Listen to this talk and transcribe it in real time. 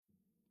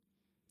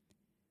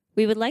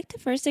We would like to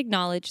first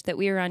acknowledge that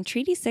we are on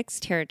Treaty 6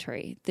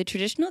 territory, the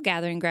traditional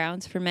gathering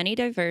grounds for many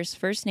diverse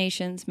First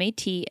Nations,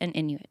 Métis, and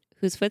Inuit,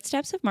 whose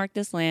footsteps have marked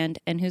this land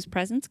and whose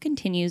presence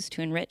continues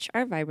to enrich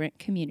our vibrant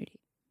community.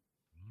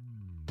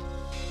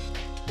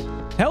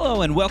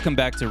 Hello and welcome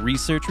back to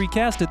Research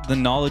Recasted, the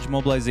Knowledge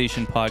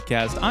Mobilization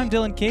Podcast. I'm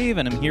Dylan Cave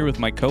and I'm here with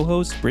my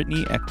co-host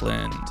Brittany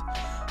Eklund.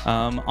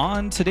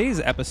 On today's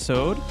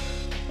episode,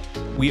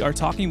 we are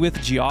talking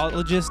with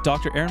geologist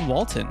Dr. Aaron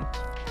Walton.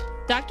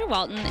 Dr.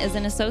 Walton is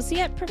an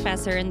associate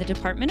professor in the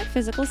Department of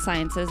Physical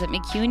Sciences at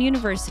MacEwan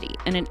University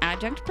and an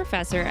adjunct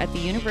professor at the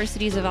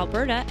Universities of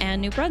Alberta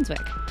and New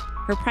Brunswick.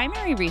 Her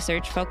primary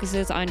research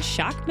focuses on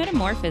shock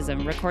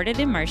metamorphism recorded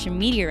in Martian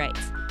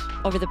meteorites.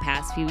 Over the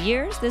past few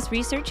years, this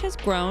research has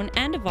grown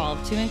and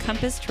evolved to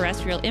encompass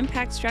terrestrial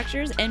impact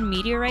structures and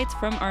meteorites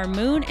from our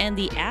moon and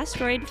the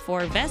asteroid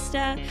for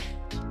Vesta.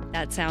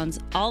 That sounds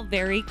all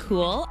very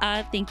cool.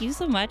 Thank you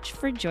so much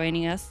for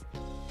joining us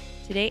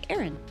today,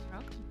 Aaron.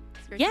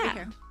 Great to be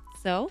here.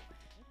 So,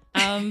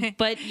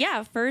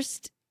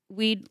 first,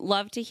 we'd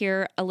love to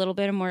hear a little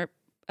bit more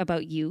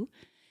about you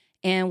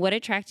and what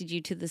attracted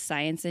you to the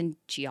science and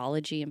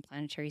geology and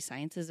planetary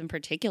sciences in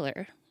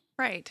particular.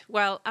 Right.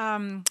 Well,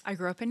 I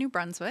grew up in New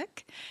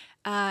Brunswick,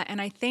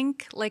 and I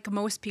think, like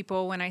most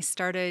people, when I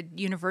started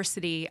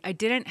university, I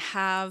didn't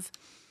have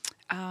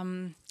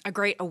a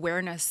great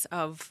awareness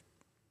of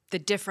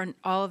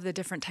all of the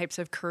different types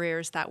of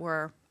careers that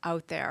were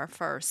out there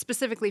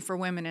specifically for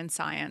women in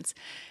science.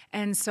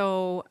 And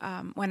so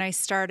when I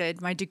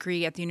started my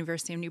degree at the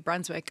University of New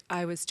Brunswick,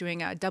 I was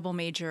doing a double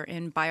major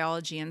in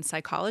biology and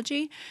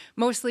psychology,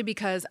 mostly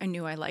because I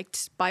knew I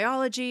liked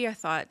biology. I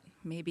thought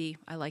maybe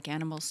I like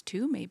animals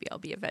too. Maybe I'll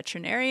be a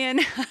veterinarian.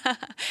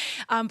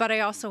 But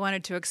I also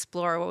wanted to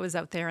explore what was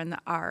out there in the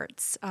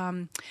arts.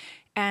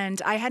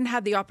 And I hadn't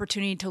had the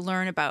opportunity to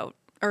learn about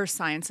earth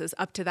sciences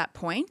up to that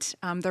point.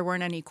 There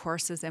weren't any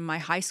courses in my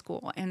high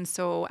school. And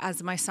so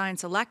as my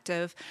science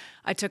elective,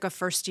 I took a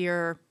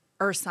first-year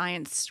earth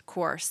science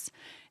course,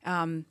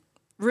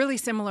 really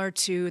similar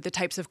to the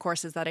types of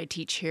courses that I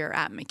teach here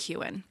at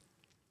MacEwan.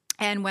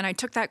 And when I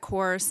took that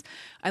course,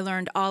 I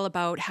learned all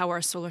about how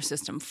our solar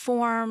system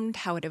formed,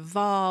 how it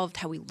evolved,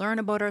 how we learn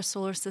about our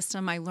solar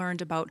system. I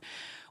learned about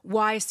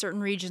why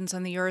certain regions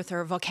on the Earth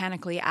are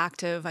volcanically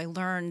active. I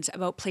learned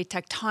about plate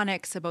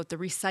tectonics, about the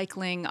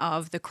recycling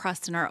of the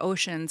crust in our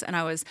oceans, and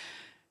I was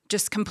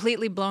just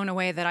completely blown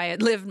away that I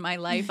had lived my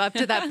life up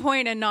to that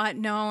point and not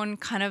known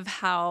kind of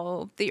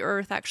how the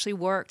Earth actually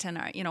worked and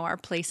our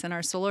place in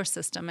our solar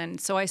system.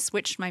 And so I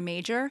switched my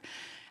major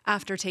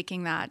after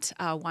taking that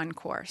one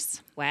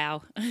course.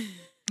 Wow.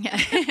 Yeah.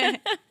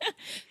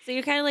 So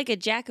you're kind of like a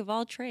jack of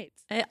all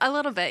trades. A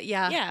little bit,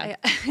 yeah.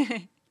 Yeah.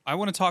 I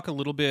want to talk a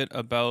little bit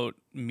about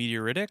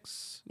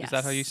meteoritics. Yes. Is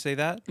that how you say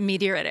that?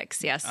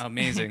 Meteoritics, yes.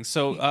 Amazing.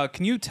 So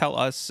can you tell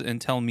us and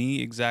tell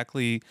me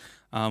exactly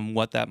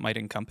what that might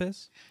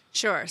encompass?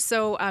 Sure.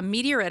 So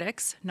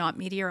meteoritics, not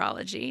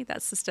meteorology,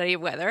 that's the study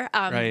of weather.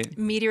 Right.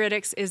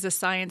 Meteoritics is a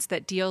science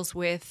that deals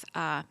with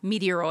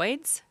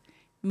meteoroids,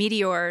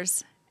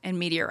 meteors, and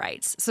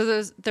meteorites.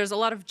 So there's a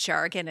lot of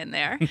jargon in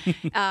there.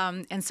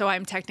 And so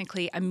I'm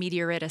technically a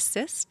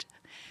meteoriticist.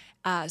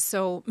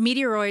 So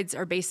meteoroids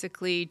are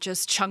basically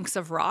just chunks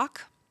of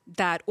rock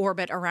that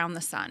orbit around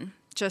the sun,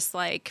 just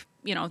like,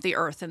 the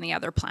Earth and the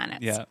other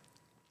planets. Yeah.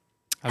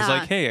 I was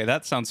like, hey,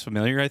 that sounds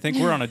familiar. I think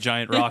we're on a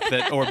giant rock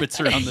that orbits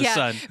around the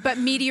sun. But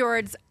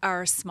meteoroids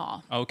are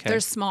small. Okay.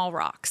 They're small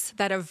rocks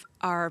that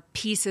are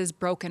pieces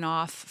broken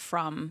off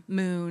from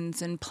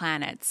moons and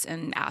planets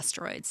and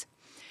asteroids.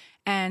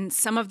 And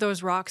some of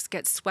those rocks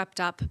get swept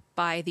up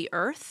by the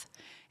Earth.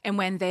 And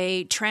when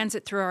they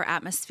transit through our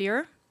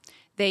atmosphere,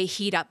 they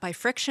heat up by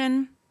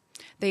friction.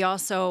 They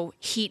also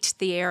heat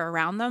the air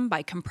around them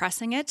by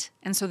compressing it,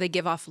 and so they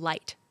give off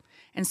light.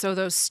 And so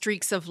those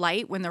streaks of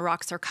light, when the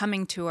rocks are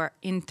coming through our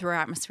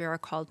atmosphere, are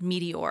called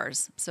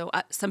meteors. So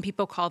some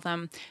people call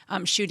them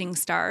shooting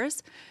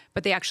stars,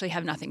 but they actually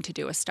have nothing to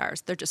do with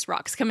stars. They're just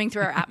rocks coming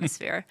through our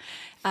atmosphere.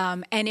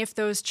 And if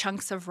those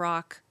chunks of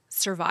rock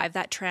survive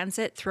that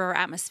transit through our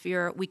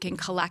atmosphere, we can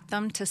collect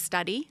them to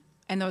study,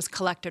 and those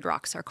collected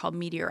rocks are called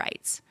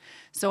meteorites.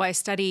 So I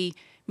study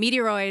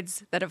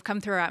meteoroids that have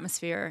come through our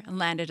atmosphere and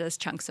landed as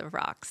chunks of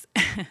rocks.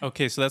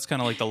 Okay, so that's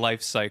kind of like the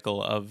life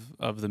cycle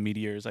of the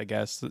meteors, I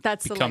guess.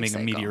 That's becoming the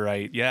life a cycle.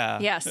 meteorite. Yeah.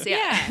 Yes,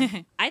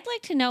 yeah. I'd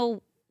like to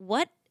know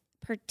what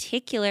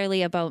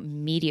particularly about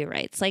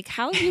meteorites, like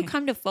how you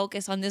come to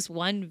focus on this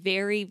one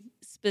very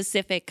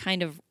specific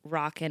kind of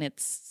rock and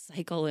its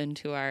cycle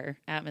into our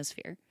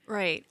atmosphere.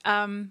 Right.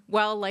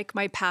 Well, like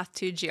my path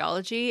to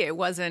geology, it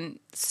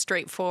wasn't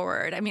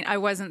straightforward. I mean, I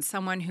wasn't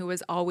someone who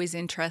was always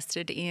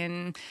interested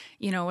in,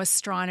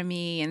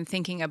 astronomy and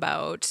thinking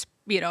about,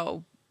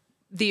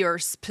 the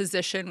Earth's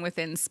position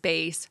within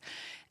space.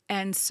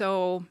 And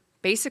so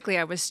basically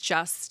I was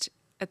just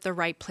at the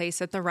right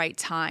place at the right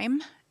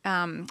time.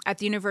 At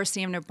the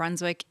University of New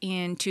Brunswick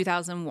in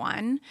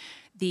 2001,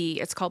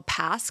 it's called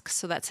PASC,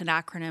 so that's an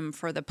acronym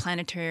for the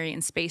Planetary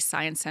and Space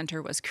Science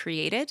Center, was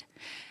created.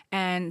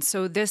 And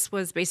so this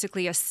was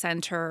basically a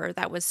center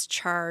that was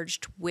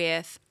charged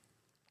with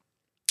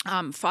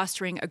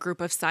fostering a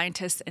group of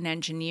scientists and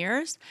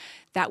engineers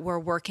that were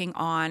working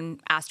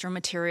on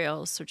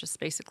astromaterials, so just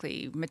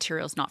basically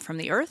materials not from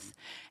the Earth,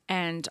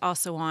 and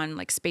also on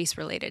like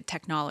space-related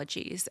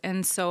technologies.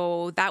 And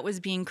so that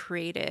was being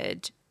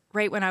created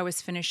right when I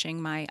was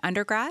finishing my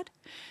undergrad.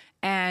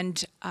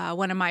 And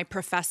one of my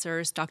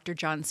professors, Dr.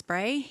 John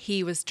Spray,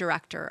 he was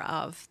director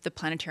of the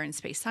Planetary and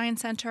Space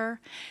Science Center.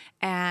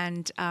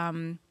 And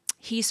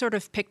he sort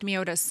of picked me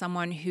out as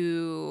someone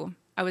who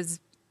I was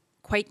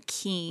quite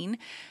keen,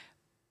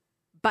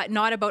 but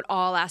not about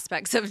all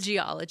aspects of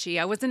geology.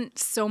 I wasn't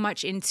so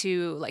much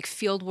into like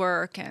field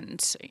work and,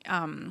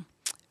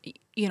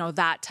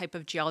 that type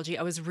of geology.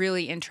 I was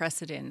really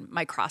interested in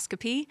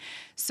microscopy.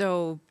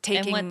 So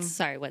taking... And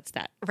what's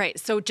that? Right.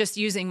 So just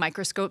using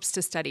microscopes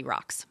to study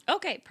rocks.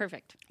 Okay,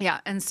 perfect. Yeah.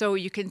 And so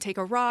you can take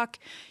a rock,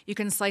 you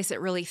can slice it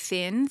really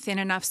thin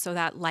enough so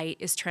that light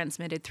is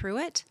transmitted through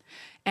it.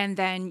 And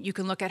then you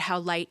can look at how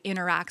light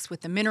interacts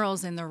with the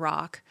minerals in the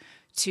rock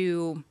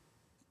to,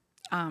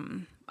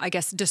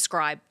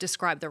 describe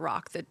the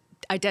rock,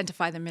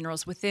 identify the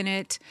minerals within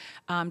it,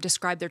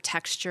 describe their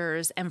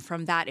textures, and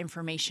from that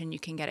information you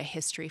can get a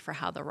history for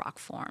how the rock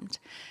formed.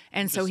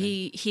 And so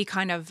he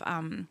kind of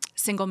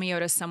singled me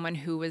out as someone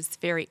who was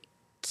very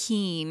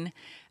keen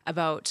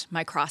about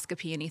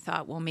microscopy, and he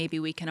thought, well, maybe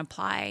we can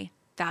apply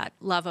that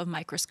love of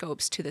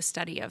microscopes to the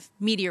study of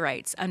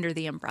meteorites under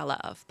the umbrella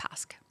of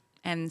PASC.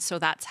 And so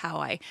that's how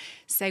I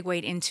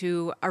segued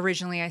into,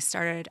 originally I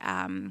started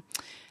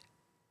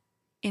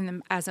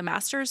as a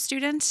master's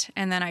student,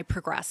 and then I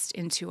progressed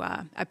into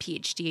a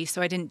PhD.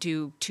 So I didn't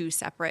do two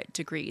separate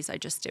degrees. I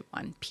just did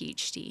one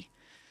PhD.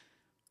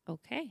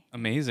 Okay.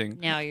 Amazing.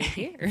 Now you're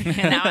here.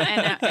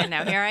 and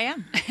now here I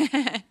am.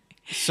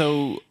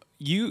 So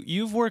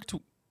you've worked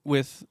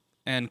with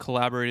and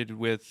collaborated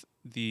with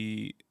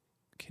the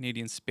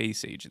Canadian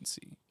Space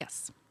Agency.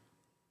 Yes.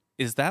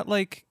 Is that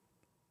like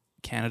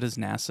Canada's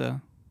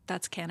NASA?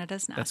 That's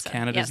Canada's NASA. That's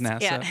Canada's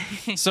yes.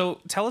 NASA. Yeah. So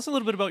tell us a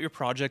little bit about your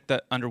project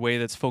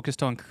that's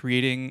focused on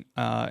creating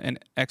an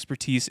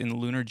expertise in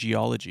lunar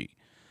geology.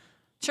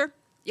 Sure.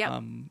 Yeah.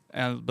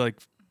 And like,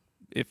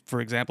 if, for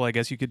example, I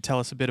guess you could tell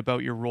us a bit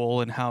about your role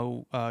and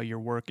how your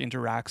work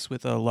interacts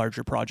with a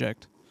larger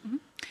project. Mm-hmm.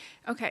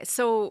 Okay.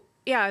 So,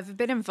 yeah, I've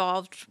been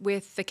involved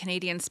with the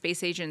Canadian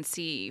Space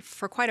Agency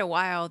for quite a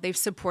while. They've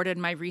supported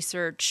my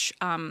research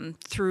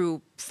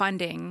through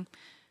funding.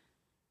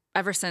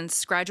 Ever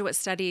since graduate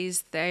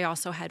studies, they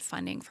also had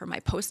funding for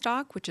my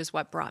postdoc, which is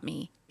what brought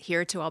me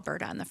here to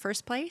Alberta in the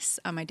first place.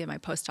 I did my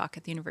postdoc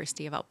at the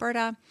University of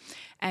Alberta.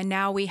 And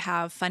now we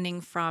have funding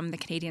from the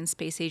Canadian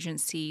Space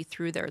Agency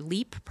through their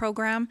LEAP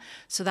program.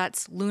 So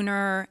that's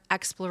Lunar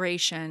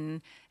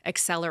Exploration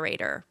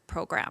Accelerator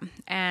program.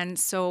 And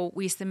so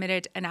we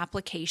submitted an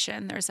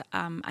application. There's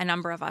a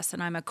number of us,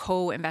 and I'm a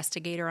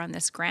co-investigator on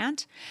this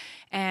grant.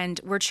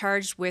 And we're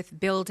charged with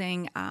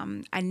building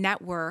a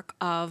network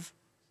of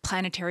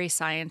planetary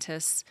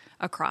scientists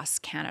across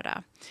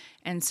Canada.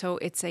 And so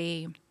it's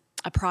a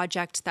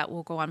project that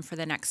will go on for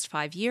the next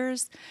 5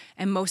 years.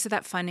 And most of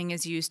that funding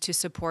is used to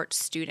support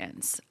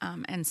students.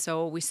 And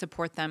so we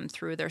support them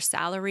through their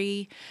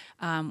salary.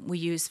 We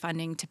use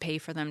funding to pay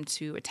for them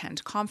to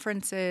attend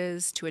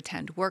conferences, to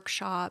attend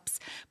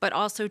workshops, but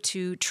also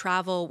to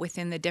travel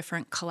within the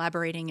different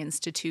collaborating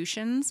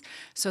institutions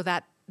so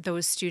that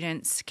those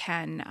students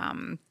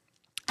can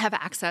have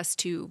access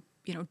to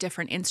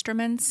different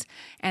instruments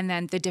and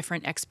then the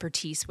different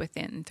expertise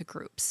within the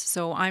groups.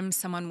 So I'm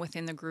someone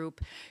within the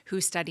group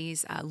who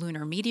studies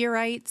lunar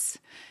meteorites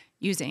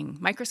using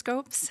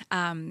microscopes,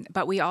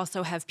 but we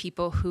also have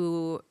people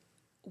who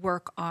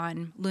work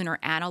on lunar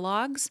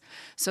analogs.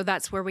 So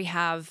that's where we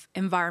have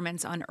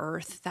environments on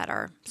Earth that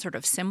are sort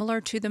of similar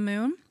to the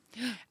moon.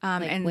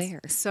 And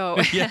where? So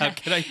yeah,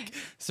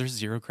 is there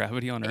zero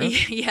gravity on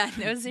Earth? Yeah,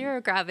 no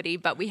zero gravity,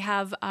 but we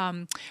have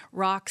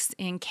rocks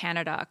in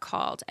Canada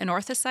called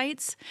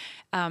anorthosites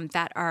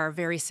that are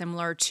very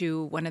similar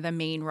to one of the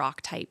main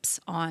rock types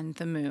on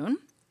the moon.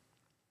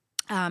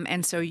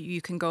 And so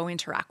you can go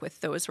interact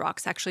with those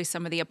rocks. Actually,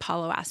 some of the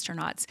Apollo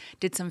astronauts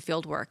did some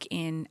field work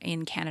in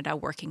Canada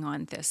working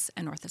on this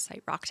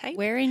anorthosite rock type.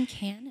 Where in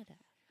Canada?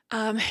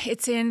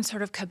 It's in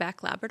sort of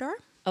Quebec, Labrador.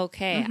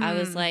 Okay, mm-hmm. I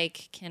was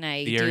like, can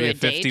I the do Area a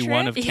day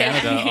 51 trip? of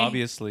Canada,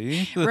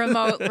 obviously.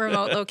 remote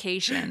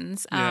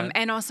locations,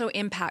 and also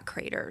impact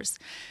craters.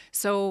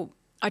 So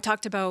I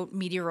talked about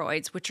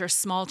meteoroids, which are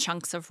small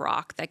chunks of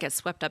rock that get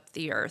swept up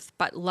the Earth,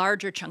 but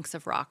larger chunks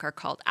of rock are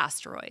called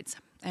asteroids.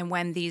 And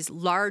when these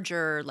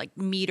larger, like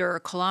meter,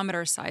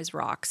 kilometer size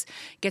rocks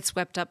get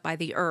swept up by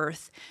the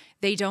Earth,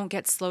 they don't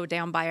get slowed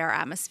down by our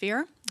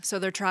atmosphere. So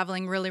they're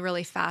traveling really,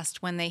 really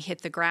fast when they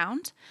hit the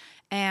ground.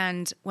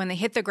 And when they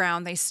hit the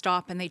ground, they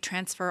stop and they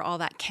transfer all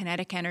that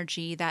kinetic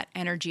energy, that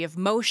energy of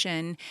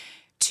motion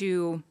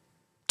to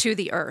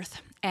the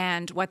Earth.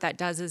 And what that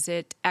does is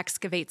it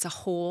excavates a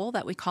hole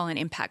that we call an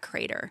impact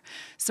crater.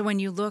 So when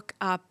you look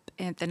up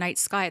at the night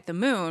sky at the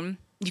moon,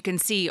 you can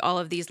see all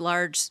of these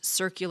large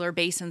circular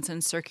basins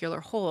and circular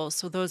holes.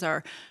 So those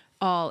are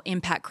all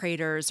impact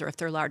craters, or if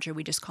they're larger,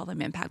 we just call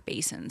them impact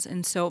basins.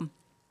 And so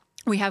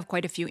we have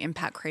quite a few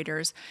impact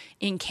craters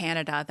in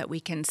Canada that we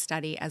can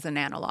study as an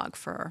analog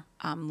for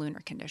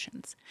lunar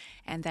conditions.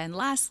 And then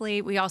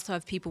lastly, we also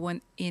have people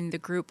in the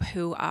group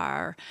who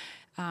are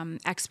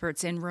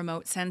experts in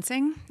remote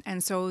sensing.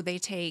 And so they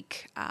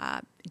take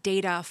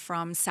data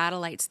from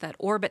satellites that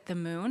orbit the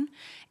moon,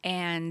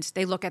 and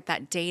they look at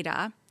that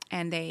data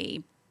and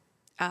they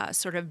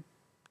sort of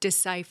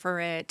decipher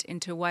it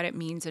into what it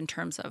means in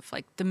terms of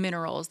like the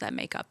minerals that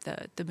make up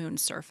the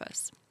moon's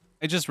surface.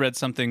 I just read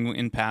something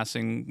in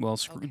passing while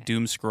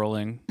doom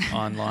scrolling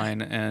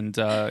online, and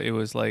it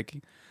was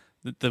like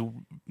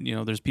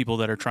there's people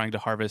that are trying to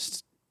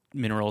harvest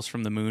minerals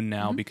from the moon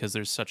now because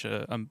there's such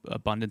a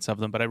abundance of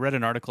them. But I read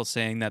an article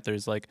saying that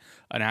there's like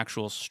an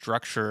actual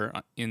structure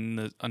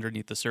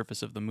underneath the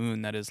surface of the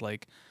moon that is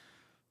like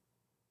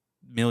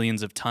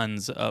millions of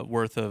tons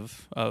worth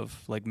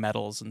of like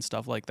metals and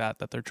stuff like that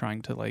they're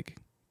trying to like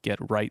get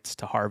rights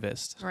to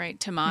harvest. Right,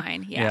 to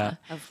mine, yeah.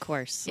 Of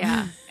course.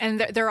 Yeah, and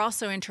they're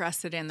also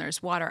interested in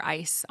there's water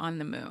ice on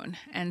the moon.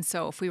 And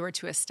so if we were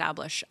to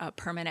establish a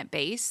permanent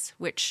base,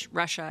 which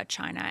Russia,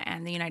 China,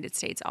 and the United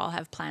States all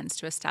have plans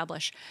to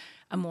establish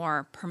a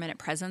more permanent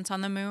presence on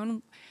the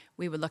moon,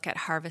 we would look at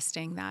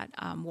harvesting that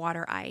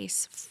water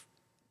ice,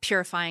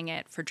 purifying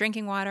it for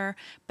drinking water,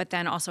 but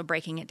then also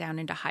breaking it down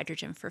into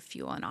hydrogen for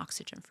fuel and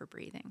oxygen for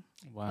breathing.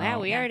 Wow,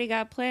 we already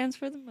got plans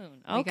for the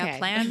moon. Okay. We got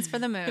plans for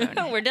the moon.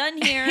 We're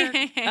done here,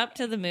 up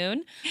to the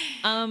moon.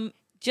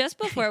 Just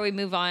before we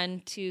move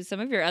on to some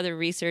of your other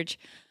research,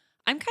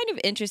 I'm kind of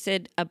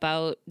interested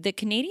about the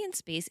Canadian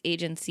Space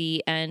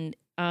Agency and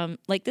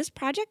like this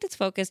project is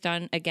focused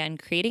on, again,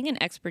 creating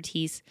an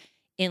expertise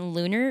in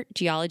lunar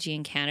geology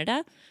in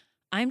Canada.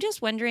 I'm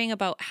just wondering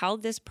about how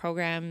this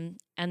program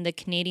and the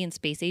Canadian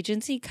Space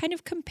Agency kind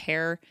of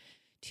compare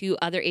to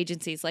other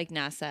agencies like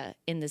NASA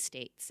in the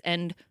States,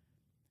 and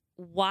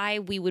why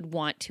we would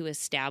want to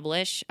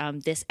establish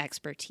this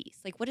expertise.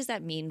 Like, what does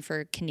that mean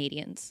for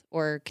Canadians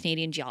or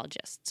Canadian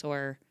geologists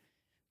or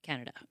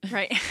Canada?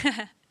 Right.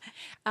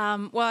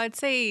 Well, I'd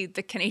say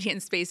the Canadian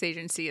Space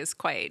Agency is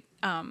quite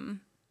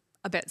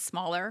a bit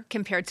smaller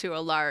compared to a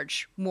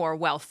large, more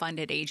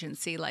well-funded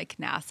agency like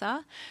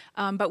NASA.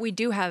 But we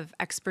do have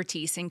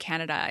expertise in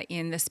Canada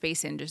in the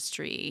space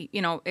industry.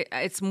 You know,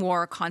 it's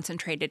more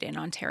concentrated in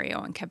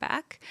Ontario and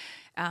Quebec.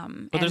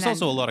 But there's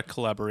also a lot of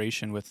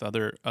collaboration with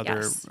other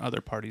Yes.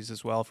 parties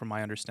as well, from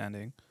my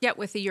understanding. Yeah,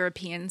 with the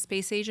European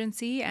Space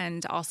Agency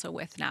and also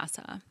with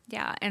NASA.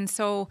 Yeah, and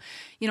so,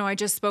 you know, I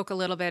just spoke a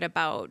little bit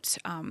about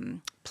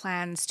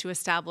plans to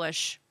send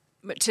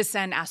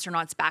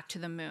astronauts back to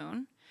the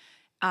moon.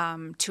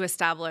 To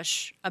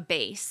establish a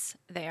base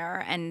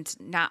there. And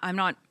now I'm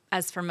not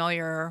as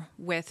familiar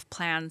with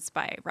plans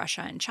by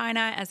Russia and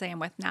China as I am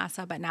with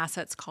NASA, but NASA,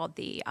 it's called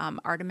the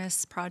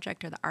Artemis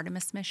project or the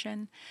Artemis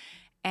mission.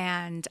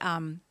 And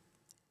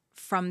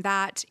from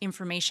that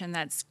information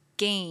that's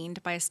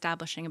gained by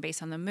establishing a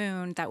base on the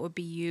moon, that would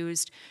be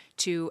used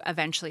to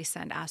eventually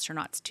send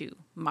astronauts to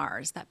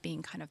Mars, that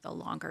being kind of the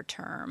longer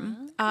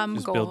term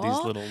Just goal. build these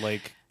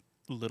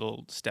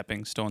little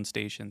stepping stone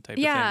station type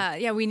of thing.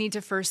 Yeah, we need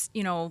to first,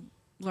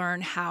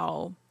 learn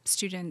how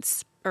astronauts.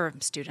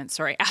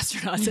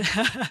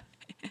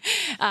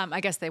 I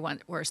guess they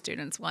were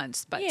students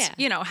once, but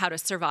how to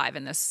survive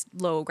in this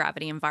low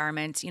gravity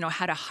environment,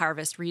 how to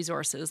harvest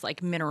resources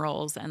like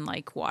minerals and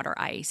like water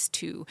ice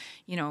to,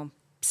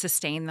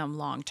 sustain them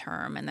long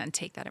term, and then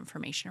take that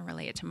information and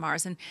relay it to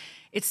Mars. And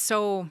it's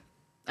so,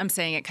 I'm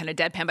saying it kind of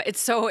deadpan, but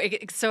it's so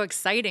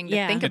exciting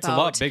to think about. It's a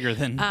lot bigger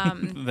than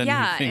than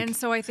you think. And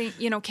so I think,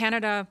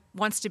 Canada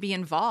wants to be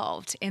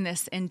involved in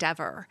this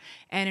endeavor.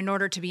 And in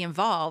order to be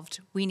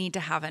involved, we need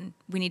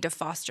to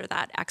foster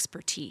that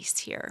expertise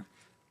here.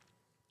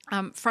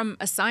 From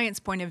a science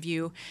point of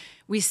view,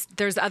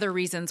 there's other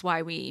reasons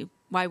why we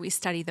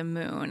study the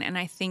moon. And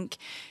I think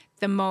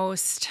the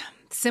most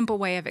simple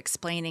way of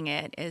explaining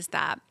it is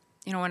that,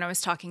 when I was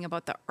talking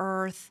about the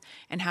Earth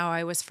and how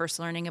I was first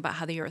learning about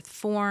how the Earth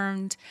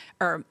formed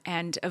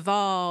and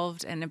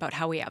evolved, and about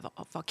how we have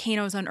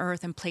volcanoes on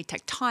Earth and plate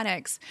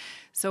tectonics.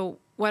 So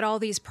what all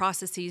these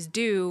processes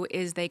do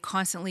is they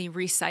constantly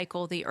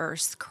recycle the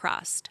Earth's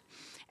crust.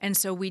 And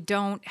so we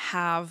don't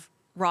have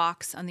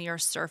rocks on the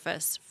Earth's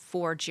surface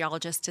for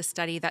geologists to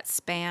study that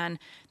span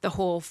the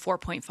whole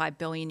 4.5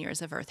 billion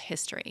years of Earth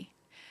history.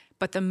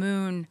 But the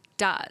moon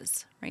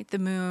does, right? The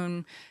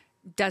moon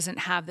doesn't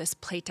have this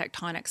plate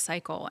tectonic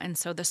cycle. And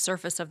so the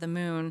surface of the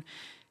moon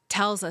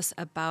tells us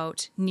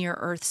about near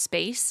Earth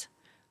space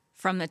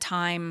from the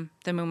time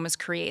the moon was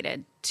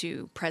created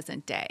to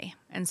present day.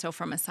 And so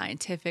from a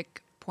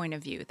scientific point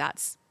of view,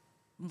 that's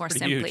more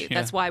simply,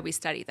 that's why we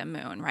study the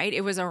moon, right?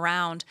 It was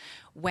around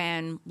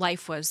when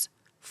life was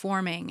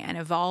forming and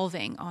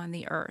evolving on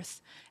the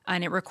Earth.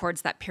 And it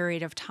records that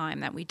period of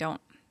time that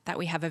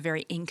we have a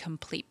very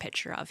incomplete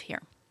picture of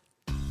here.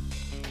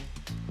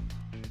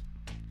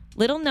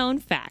 Little known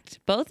fact,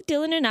 both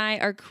Dylan and I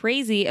are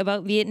crazy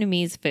about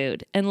Vietnamese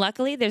food, and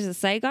luckily there's a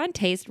Saigon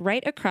Taste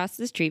right across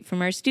the street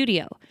from our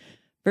studio.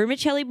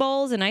 Vermicelli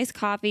bowls and iced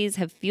coffees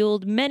have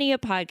fueled many a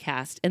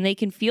podcast, and they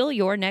can fuel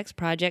your next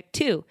project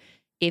too.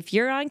 If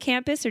you're on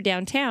campus or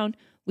downtown,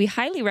 we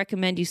highly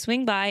recommend you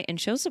swing by and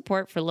show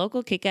support for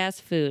local kick-ass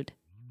food.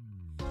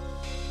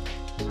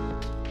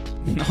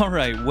 All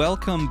right,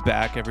 welcome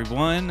back,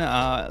 everyone.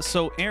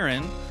 So,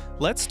 Aaron,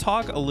 let's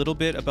talk a little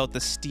bit about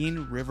the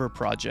Steen River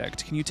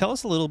Project. Can you tell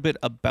us a little bit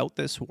about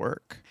this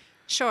work?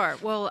 Sure.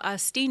 Well,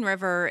 Steen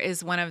River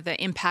is one of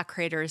the impact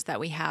craters that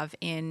we have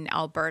in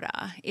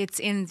Alberta. It's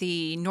in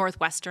the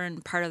northwestern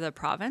part of the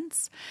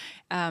province,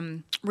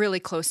 really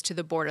close to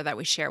the border that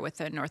we share with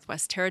the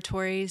Northwest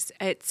Territories.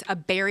 It's a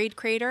buried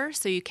crater,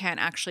 so you can't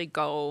actually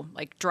go,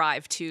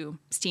 drive to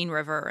Steen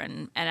River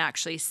and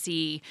actually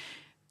see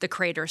the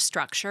crater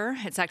structure.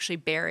 It's actually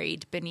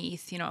buried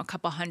beneath, a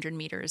couple hundred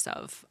meters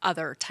of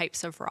other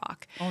types of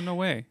rock. Oh, no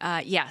way.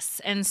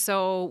 Yes. And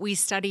so we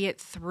study it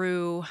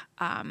through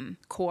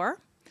core.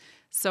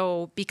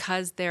 So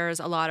because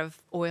there's a lot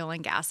of oil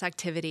and gas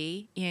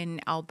activity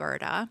in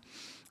Alberta,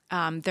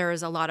 there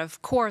is a lot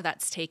of core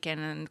that's taken,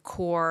 and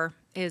core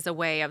is a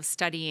way of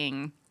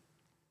studying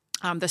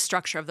the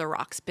structure of the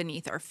rocks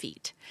beneath our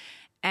feet.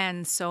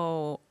 And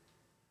so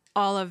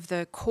all of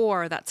the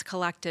core that's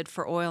collected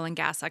for oil and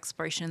gas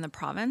exploration in the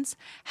province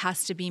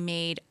has to be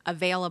made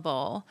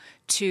available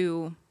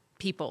to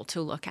people to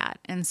look at.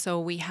 And so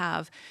we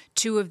have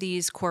two of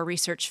these core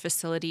research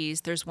facilities.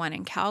 There's one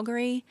in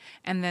Calgary,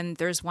 and then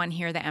there's one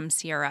here, the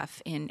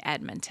MCRF in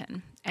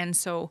Edmonton. And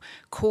so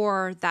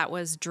core that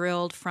was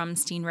drilled from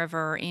Steen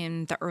River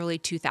in the early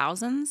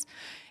 2000s,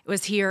 it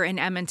was here in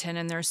Edmonton,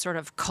 and there's sort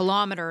of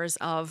kilometers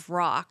of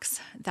rocks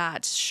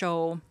that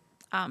show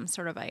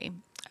sort of a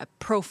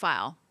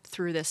profile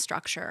through this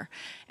structure.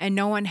 And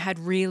no one had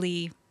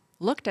really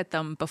looked at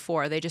them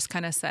before. They just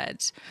kind of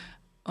said,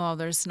 oh,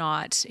 there's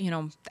not,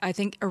 I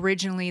think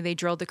originally they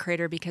drilled the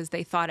crater because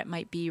they thought it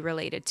might be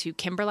related to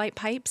kimberlite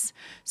pipes.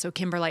 So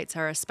kimberlites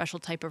are a special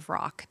type of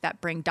rock that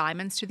bring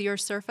diamonds to the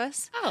Earth's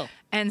surface. Oh.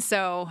 And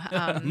so...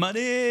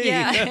 money!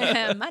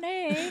 Yeah,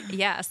 money,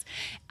 yes.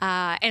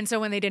 And so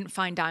when they didn't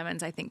find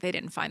diamonds, I think they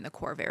didn't find the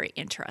core very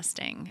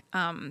interesting.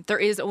 There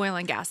is oil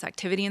and gas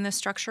activity in this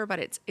structure, but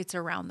it's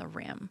around the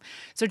rim.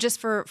 So just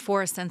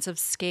for a sense of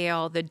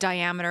scale, the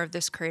diameter of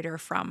this crater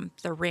from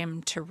the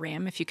rim to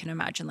rim, if you can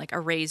imagine like a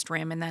raised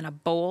rim and then a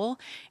bowl,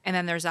 and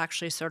then there's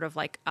actually sort of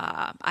like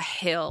a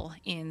hill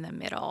in the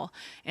middle.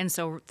 And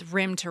so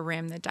rim to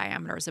rim, the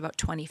diameter is about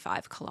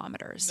 25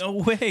 kilometers. No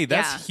way.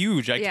 That's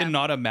huge. I Yeah.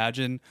 cannot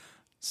imagine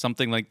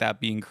something like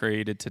that being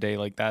created today.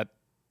 Like that,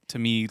 to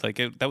me,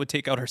 that would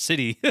take out our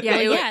city. Yeah,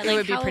 it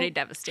would be how- pretty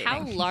devastating.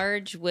 How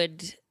large would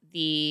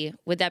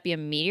that be a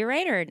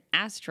meteorite or an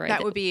asteroid?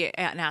 That would be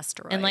an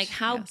asteroid. And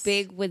how yes.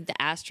 big would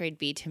the asteroid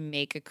be to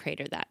make a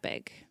crater that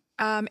big?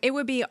 It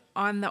would be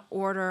on the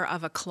order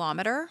of a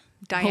kilometer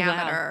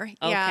diameter.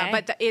 Oh, wow. Yeah, Okay.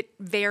 but it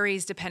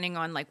varies depending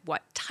on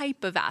what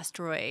type of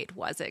asteroid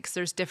was it, because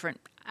there's different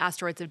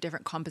asteroids of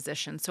different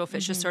compositions. So if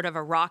it's just sort of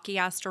a rocky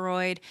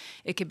asteroid,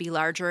 it could be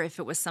larger. If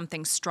it was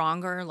something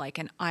stronger, like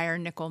an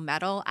iron, nickel,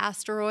 metal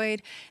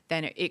asteroid,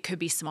 then it could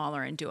be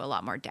smaller and do a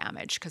lot more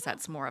damage, because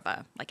that's more of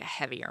a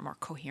heavier, more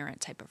coherent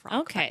type of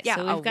rock. Okay, But yeah,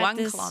 so a we've got 1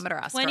 this kilometer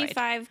asteroid.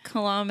 25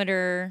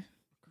 kilometer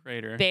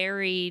Crater.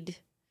 buried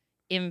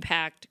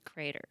impact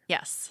crater.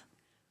 Yes.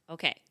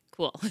 Okay,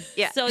 cool.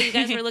 Yeah. So you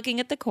guys were looking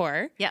at the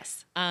core.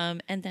 Yes.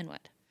 And then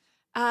what?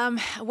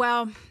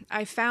 Well,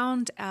 I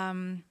found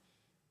kind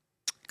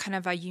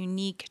of a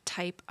unique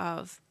type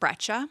of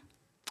breccia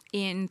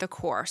in the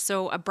core.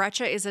 So a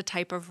breccia is a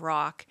type of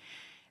rock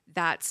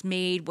that's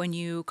made when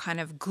you kind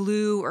of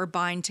glue or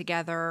bind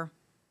together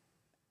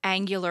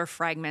angular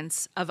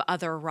fragments of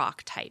other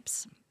rock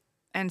types.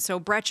 And so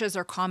breccias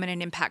are common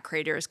in impact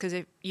craters, because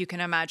if you can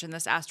imagine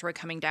this asteroid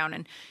coming down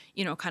and,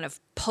 kind of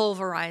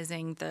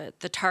pulverizing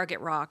the target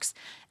rocks,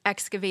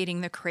 excavating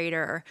the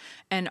crater,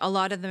 and a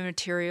lot of the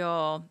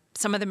material,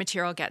 some of the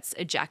material gets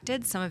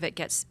ejected, some of it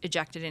gets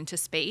ejected into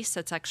space.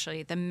 That's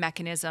actually the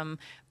mechanism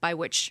by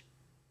which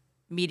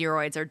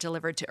meteoroids are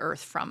delivered to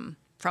Earth from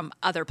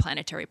other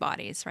planetary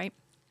bodies, right?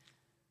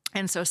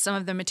 And so some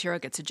of the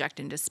material gets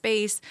ejected into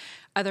space,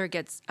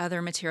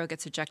 other material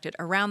gets ejected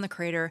around the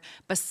crater,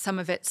 but some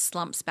of it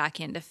slumps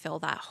back in to fill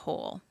that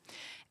hole.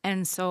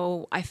 And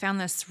so I found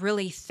this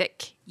really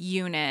thick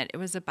unit. It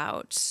was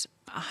about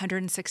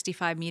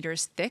 165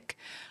 meters thick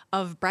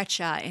of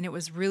breccia, and it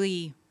was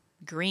really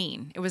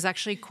green. It was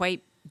actually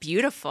quite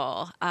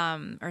beautiful,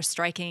 or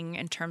striking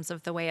in terms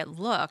of the way it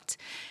looked.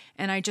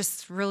 And I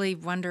just really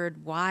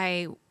wondered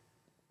why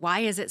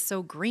is it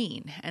so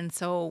green? And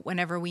so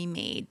whenever we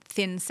made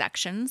thin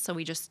sections, so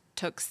we just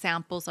took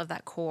samples of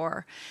that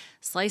core,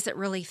 slice it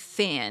really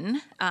thin,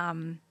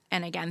 and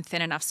again,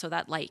 thin enough so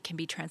that light can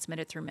be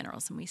transmitted through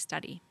minerals, and we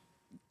study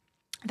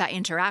that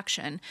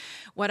interaction.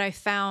 What I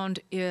found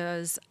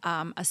is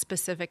a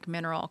specific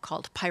mineral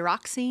called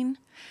pyroxene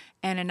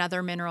and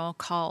another mineral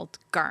called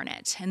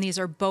garnet. And these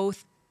are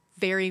both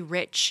very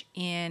rich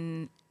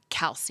in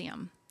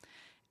calcium.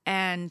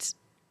 And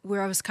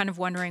where I was kind of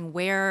wondering,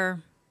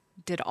 where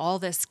did all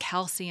this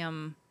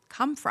calcium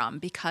come from?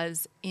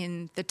 Because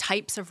in the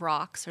types of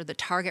rocks or the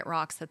target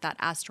rocks that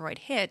asteroid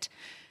hit,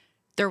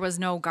 there was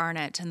no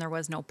garnet and there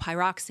was no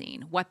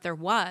pyroxene. What there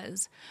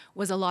was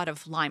a lot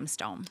of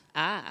limestone.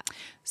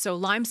 So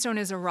limestone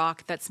is a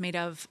rock that's made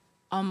of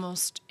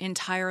almost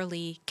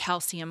entirely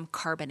calcium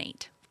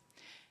carbonate.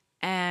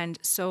 And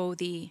so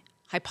the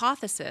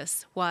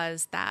hypothesis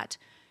was that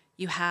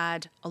you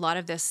had a lot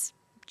of this,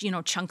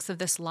 chunks of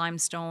this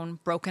limestone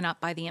broken up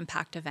by the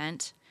impact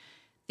event.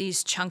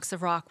 These chunks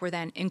of rock were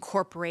then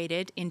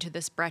incorporated into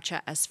this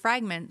breccia as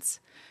fragments,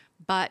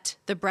 but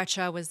the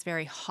breccia was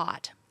very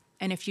hot.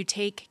 And if you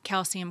take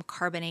calcium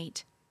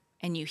carbonate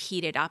and you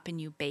heat it up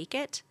and you bake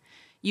it,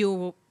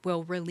 you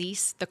will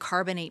release the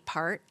carbonate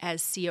part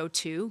as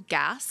CO2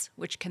 gas,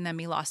 which can then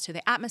be lost to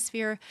the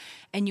atmosphere,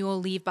 and you will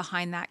leave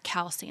behind that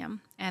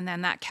calcium. And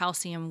then that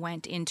calcium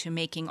went into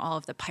making all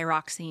of the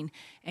pyroxene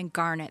and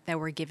garnet that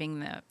were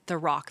giving the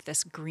rock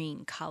this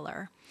green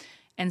color.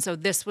 And so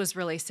this was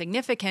really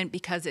significant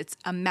because it's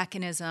a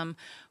mechanism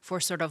for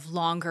sort of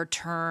longer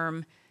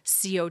term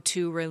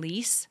CO2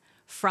 release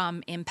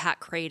from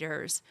impact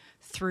craters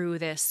through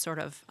this sort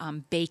of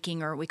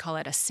baking, or we call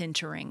it a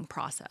sintering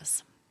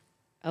process.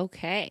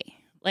 Okay.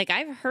 Like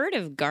I've heard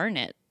of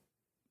garnet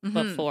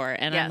before,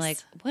 and Yes. I'm like,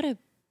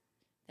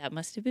 that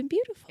must have been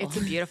beautiful. It's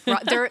a beautiful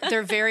rock.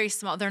 They're very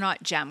small. They're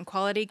not gem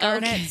quality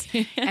garnets.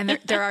 Okay. And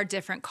there are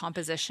different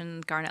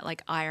composition garnet,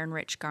 like iron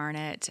rich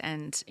garnet,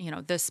 and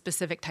the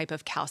specific type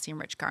of calcium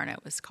rich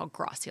garnet was called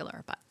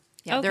grossular. But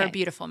yeah, they're a Okay.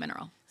 beautiful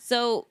mineral.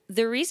 So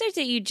the research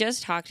that you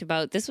just talked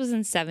about, this was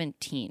in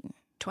 17.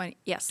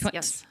 Yes.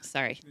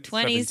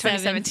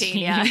 2017.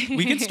 Yeah.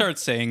 We can start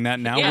saying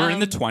that now. Yeah. We're in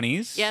the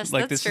 20s. Yes,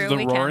 like that's this true. is the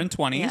We roaring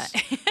can.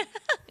 20s. Yeah.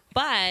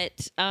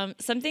 But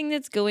something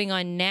that's going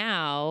on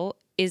now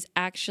is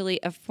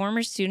actually a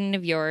former student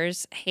of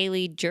yours,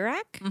 Haley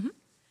Jurak,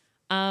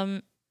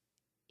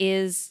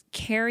 is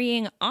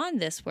carrying on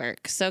this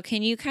work. So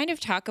can you kind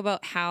of talk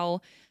about how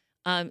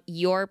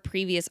your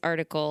previous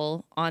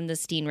article on the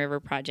Steen River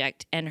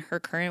Project and her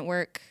current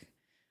work,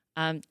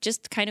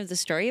 just kind of the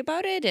story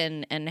about it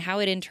and how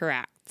it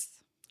interacts?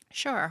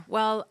 Sure.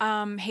 Well,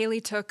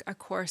 Haley took a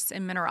course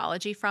in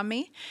mineralogy from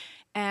me.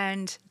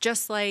 And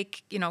just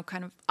like,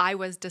 kind of I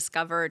was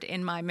discovered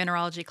in my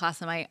mineralogy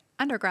class in my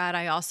undergrad,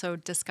 I also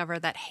discovered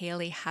that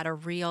Haley had a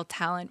real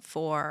talent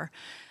for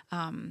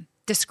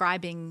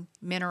describing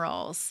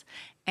minerals.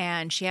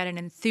 And she had an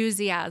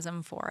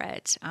enthusiasm for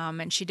it.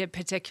 And she did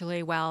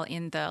particularly well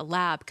in the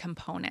lab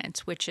component,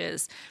 which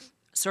is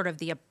sort of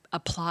the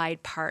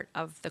applied part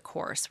of the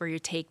course, where you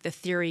take the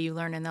theory you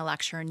learn in the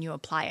lecture and you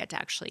apply it to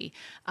actually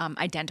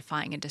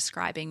identifying and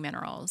describing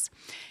minerals.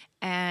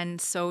 And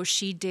so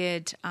she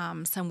did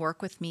some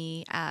work with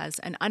me as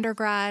an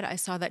undergrad. I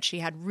saw that she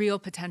had real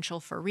potential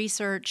for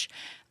research.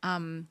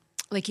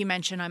 Like you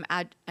mentioned, I'm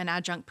an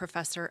adjunct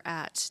professor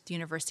at the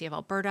University of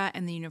Alberta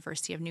and the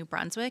University of New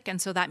Brunswick.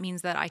 And so that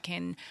means that I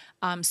can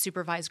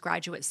supervise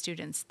graduate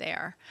students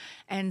there.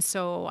 And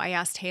so I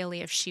asked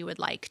Haley if she would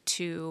like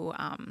to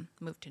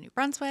move to New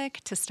Brunswick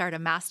to start a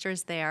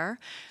master's there,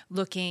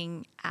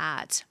 looking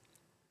at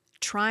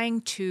trying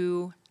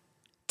to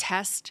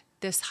test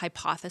this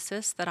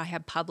hypothesis that I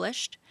had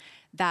published,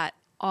 that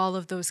all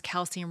of those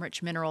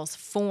calcium-rich minerals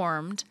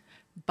formed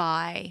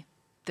by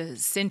the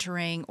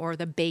sintering or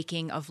the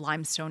baking of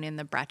limestone in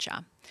the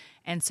breccia.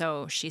 And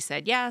so she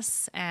said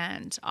yes,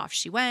 and off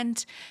she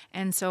went.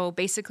 And so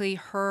basically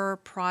her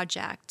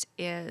project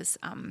is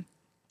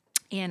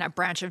in a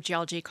branch of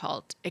geology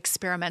called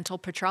experimental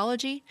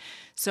petrology.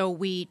 So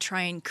we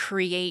try and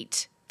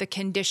create the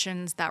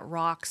conditions that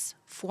rocks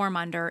form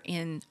under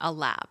in a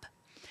lab.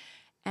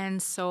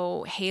 And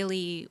so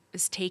Haley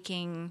is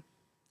taking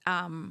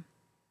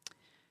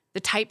the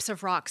types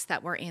of rocks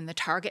that were in the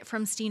target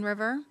from Steen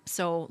River,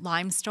 so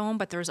limestone,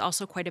 but there's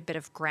also quite a bit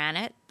of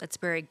granite that's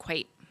buried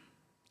quite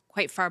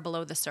far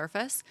below the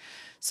surface.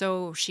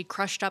 So she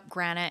crushed up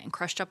granite and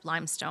crushed up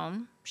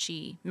limestone.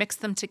 She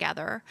mixed them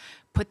together,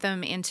 put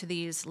them into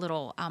these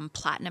little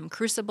platinum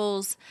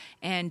crucibles,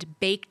 and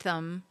baked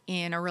them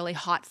in a really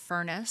hot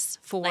furnace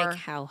for... Like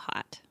how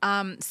hot?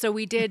 So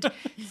we did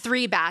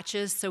 3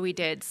 batches. So we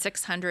did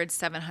 600,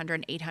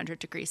 700, 800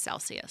 degrees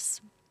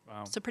Celsius.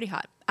 Wow. So pretty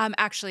hot.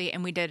 Actually,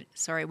 and we did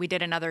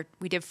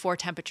 4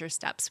 temperature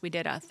steps. We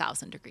did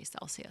 1,000 degrees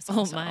Celsius. Oh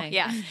also. my.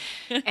 Yeah.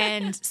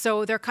 And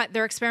so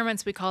their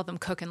experiments, we call them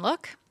cook and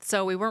look.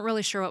 So we weren't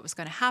really sure what was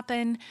going to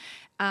happen.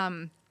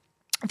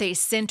 They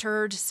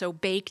sintered, so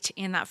baked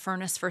in that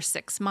furnace for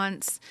 6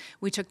 months.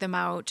 We took them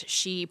out.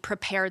 She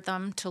prepared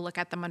them to look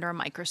at them under a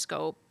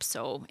microscope,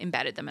 so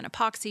embedded them in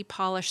epoxy,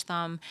 polished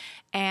them.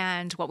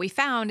 And what we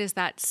found is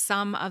that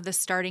some of the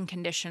starting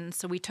conditions,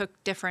 so we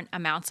took different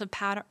amounts of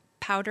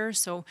powder.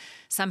 So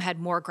some had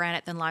more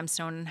granite than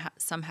limestone,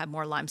 some had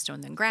more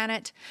limestone than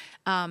granite.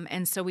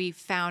 And so we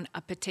found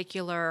a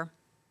particular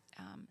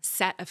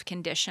set of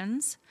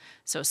conditions,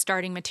 so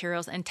starting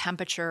materials and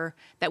temperature,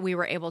 that we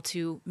were able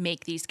to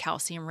make these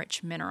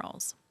calcium-rich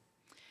minerals.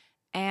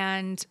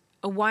 And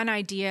one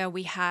idea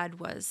we had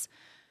was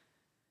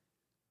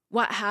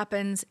what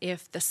happens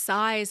if the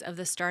size of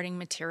the starting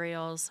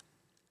materials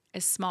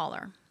is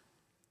smaller.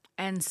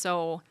 And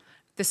so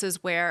this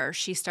is where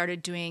she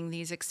started doing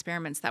these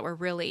experiments that were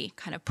really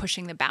kind of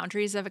pushing the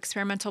boundaries of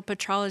experimental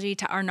petrology.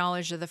 To our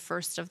knowledge, are the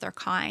first of their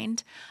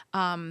kind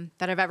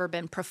that have ever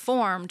been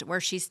performed,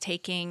 where she's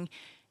taking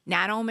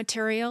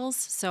nanomaterials.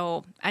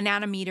 So a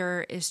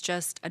nanometer is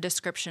just a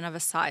description of a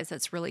size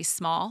that's really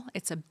small.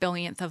 It's a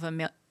billionth of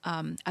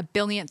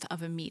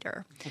a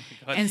meter.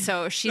 Oh, and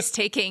so she's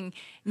taking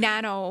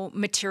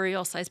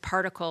nanomaterial sized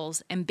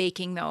particles and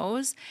baking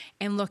those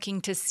and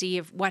looking to see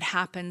what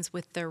happens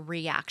with the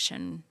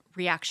reaction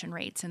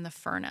rates in the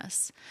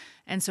furnace.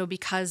 And so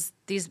because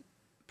these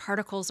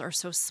particles are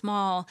so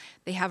small,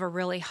 they have a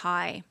really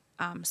high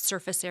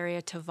surface area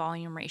to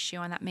volume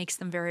ratio, and that makes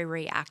them very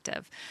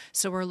reactive.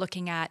 So we're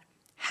looking at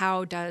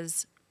how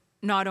does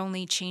not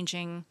only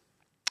changing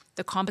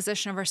the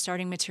composition of our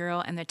starting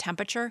material and the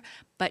temperature,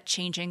 but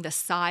changing the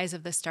size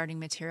of the starting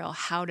material,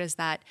 how does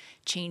that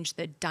change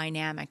the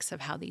dynamics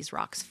of how these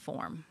rocks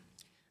form?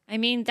 I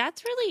mean,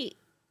 that's really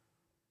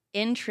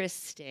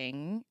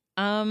interesting.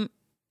 I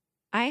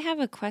have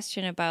a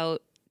question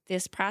about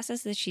this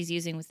process that she's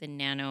using with the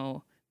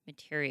nano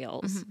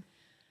materials. Mm-hmm.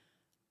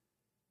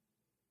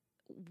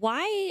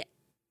 Why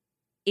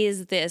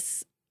is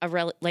this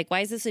why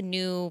is this a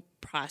new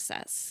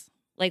process?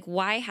 Like,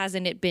 why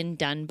hasn't it been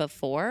done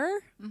before?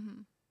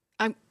 Mm-hmm.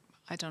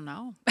 I don't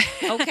know.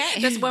 Okay.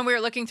 Just when we were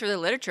looking through the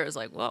literature, it's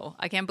like, whoa,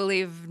 I can't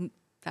believe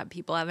that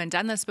people haven't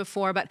done this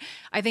before. But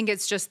I think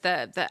it's just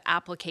the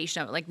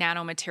application of it. Like,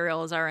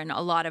 nanomaterials are in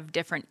a lot of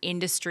different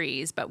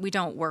industries, but we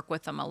don't work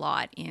with them a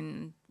lot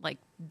in like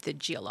the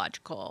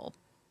geological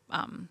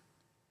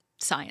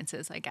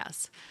sciences, I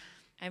guess.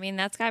 I mean,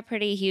 that's got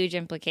pretty huge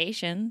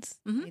implications,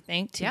 I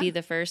think, to be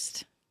the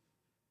first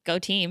go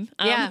team.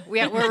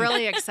 We're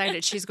really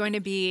excited. She's going to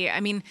be,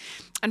 I mean,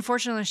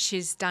 unfortunately,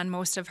 she's done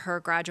most of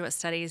her graduate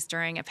studies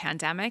during a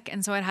pandemic.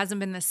 And so it hasn't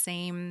been the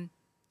same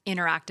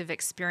interactive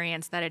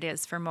experience that it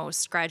is for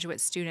most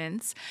graduate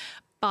students.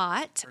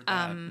 But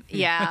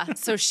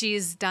so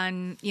she's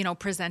done,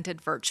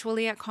 presented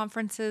virtually at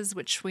conferences,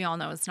 which we all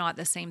know is not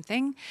the same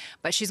thing.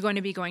 But she's going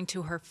to be going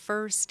to her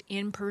first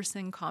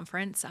in-person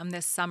conference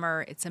this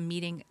summer. It's a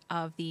meeting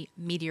of the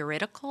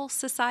Meteoritical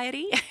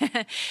Society,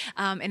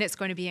 and it's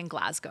going to be in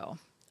Glasgow.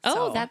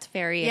 Oh, so, that's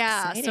very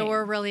exciting. Yeah, so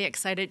we're really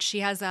excited.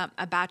 She has a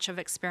batch of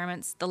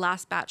experiments, the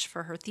last batch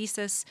for her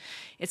thesis.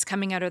 It's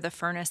coming out of the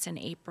furnace in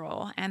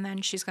April, and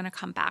then she's going to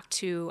come back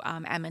to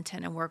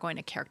Edmonton, and we're going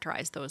to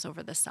characterize those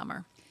over the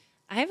summer.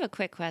 I have a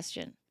quick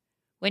question.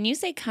 When you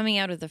say coming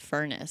out of the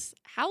furnace,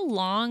 how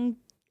long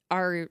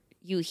are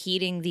you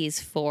heating these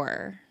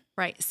for?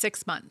 Right,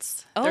 6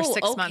 months. Oh, they're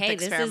 6 month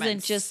experiments. This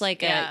isn't just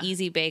like a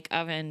easy bake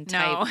oven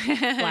type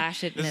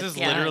flash it. This is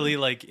literally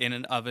like in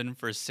an oven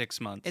for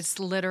 6 months. It's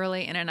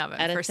literally in an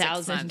oven at for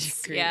 1,000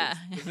 degrees. Yeah.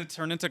 Does it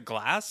turn into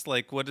glass?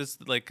 Like, what is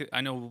like?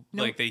 I know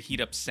like they heat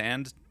up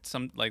sand.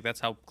 Like that's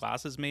how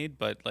glass is made.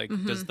 But like,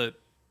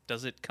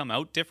 does it come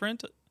out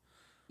different?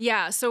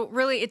 Yeah, so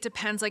really it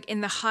depends. Like in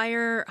the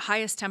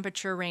highest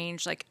temperature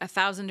range, like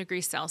 1,000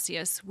 degrees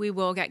Celsius, we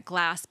will get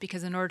glass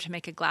because in order to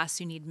make a glass,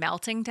 you need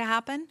melting to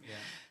happen. Yeah.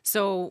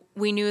 So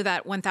we knew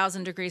that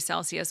 1,000 degrees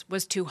Celsius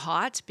was too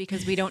hot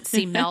because we don't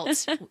see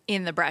melt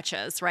in the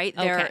breccias, right?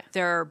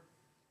 They're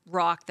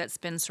rock that's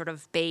been sort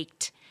of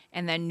baked,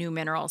 and then new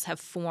minerals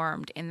have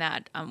formed in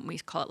that, we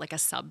call it like a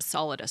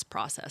subsolidus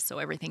process. So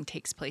everything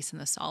takes place in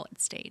the solid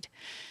state.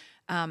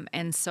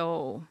 And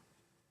so,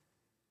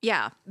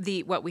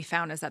 what we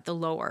found is that the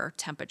lower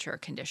temperature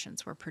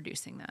conditions were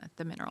producing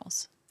the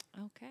minerals.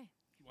 Okay.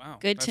 Wow.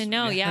 Good to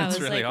know. Yeah, I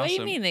was really like, what do you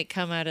awesome. mean they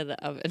come out of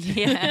the oven?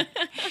 Yeah.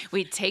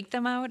 We take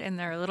them out in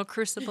their little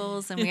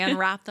crucibles and we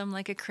unwrap them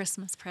like a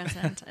Christmas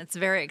present. It's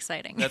very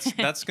exciting.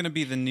 That's going to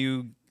be the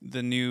new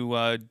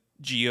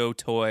Geo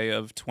toy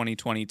of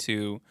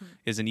 2022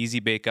 is an easy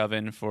bake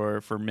oven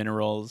for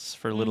minerals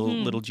for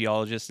little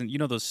geologists. And you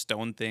know those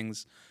stone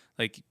things,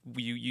 like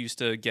you used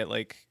to get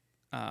like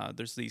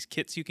there's these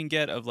kits you can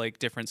get of like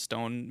different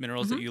stone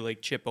minerals that you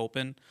like chip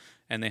open,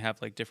 and they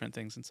have like different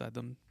things inside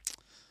them.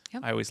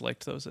 Yep. I always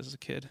liked those as a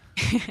kid,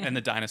 and the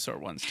dinosaur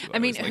ones too. I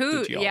mean,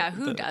 who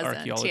doesn't?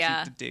 Archaeology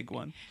to dig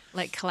one,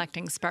 like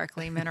collecting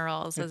sparkly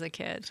minerals as a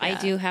kid. Yeah. I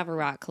do have a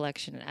rock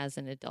collection as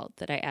an adult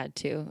that I add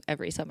to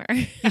every summer.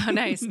 Oh,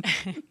 nice.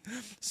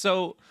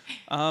 So,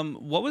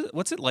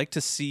 what's it like to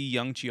see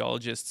young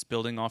geologists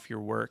building off your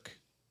work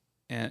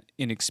in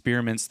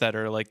experiments that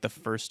are like the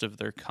first of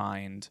their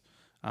kind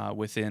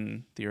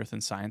within the earth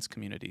and science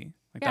community?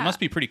 Like that must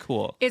be pretty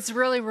cool. It's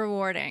really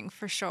rewarding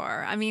for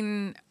sure. I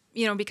mean,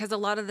 because a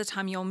lot of the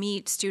time you'll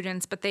meet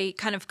students, but they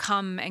kind of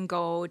come and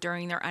go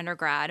during their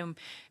undergrad. And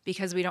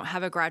because we don't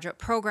have a graduate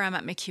program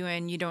at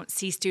MacEwan, you don't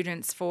see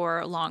students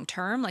for long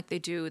term like they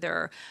do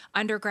their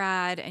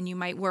undergrad, and you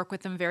might work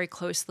with them very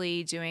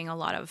closely doing a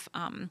lot of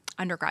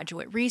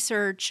undergraduate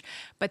research,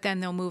 but then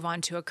they'll move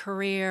on to a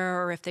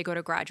career, or if they go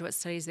to graduate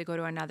studies, they go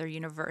to another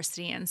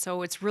university. And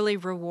so it's really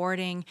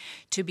rewarding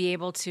to be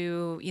able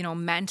to,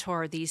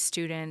 mentor these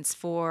students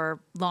for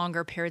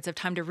longer periods of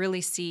time to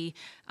really see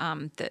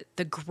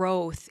the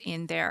growth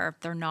in their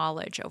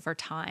knowledge over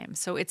time.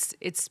 So it's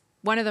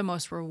one of the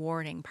most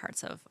rewarding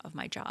parts of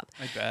my job.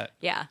 I bet.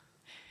 Yeah.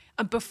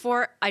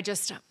 Before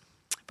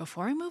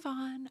I move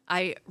on,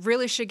 I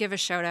really should give a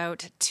shout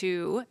out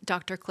to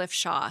Dr. Cliff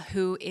Shaw,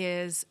 who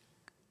is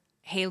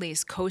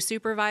Haley's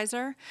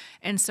co-supervisor.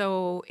 And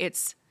so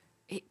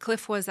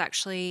Cliff was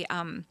actually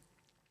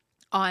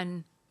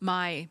on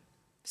my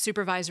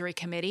supervisory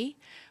committee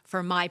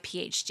for my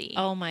PhD.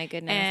 Oh my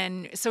goodness.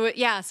 And so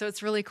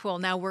it's really cool.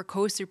 Now we're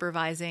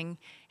co-supervising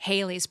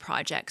Haley's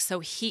project. So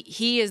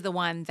he is the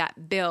one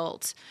that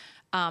built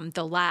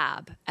the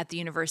lab at the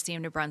University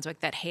of New Brunswick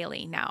that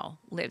Haley now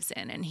lives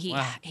in. And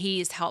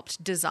he's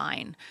helped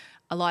design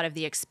a lot of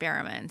the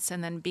experiments.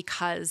 And then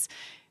because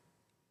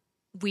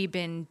we've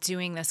been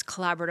doing this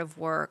collaborative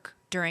work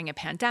during a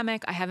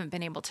pandemic, I haven't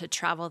been able to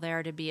travel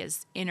there to be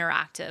as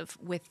interactive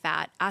with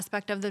that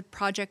aspect of the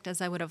project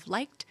as I would have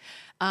liked.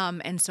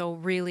 And so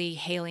really,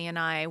 Haley and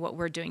I, what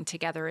we're doing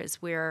together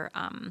is we're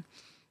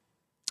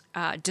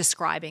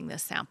describing the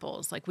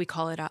samples. Like we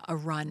call it a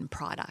run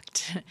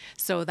product.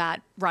 So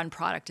that run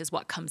product is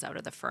what comes out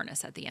of the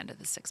furnace at the end of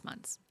the 6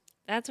 months.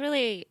 That's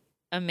really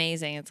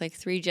amazing. It's like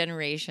 3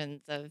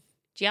 generations of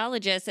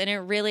geologists, and it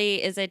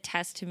really is a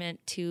testament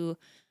to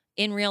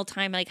in real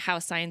time, like how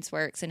science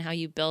works and how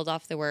you build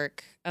off the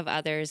work of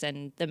others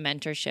and the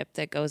mentorship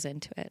that goes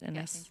into it. And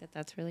yes. I think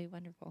that's really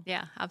wonderful.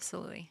 Yeah,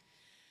 absolutely.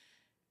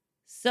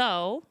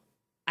 So,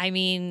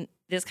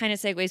 this kind of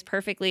segues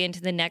perfectly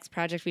into the next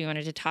project we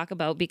wanted to talk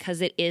about,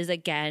 because it is,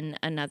 again,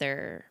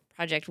 another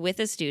project with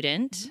a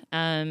student.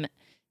 Mm-hmm.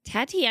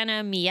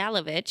 Tatiana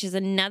Mialovic is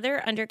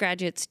another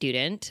undergraduate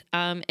student,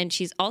 and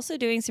she's also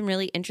doing some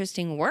really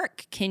interesting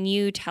work. Can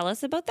you tell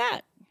us about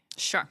that?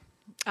 Sure.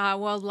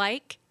 Well,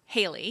 like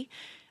Haley,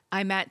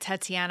 I met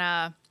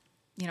Tatiana,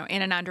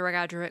 in an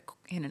undergraduate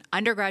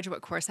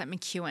course at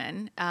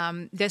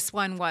MacEwan. This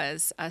one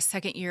was a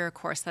second-year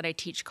course that I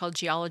teach called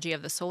Geology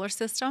of the Solar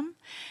System.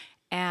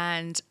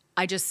 And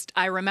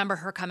I remember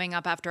her coming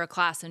up after a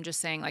class and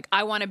just saying, like,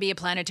 I want to be a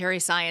planetary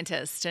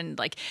scientist. And,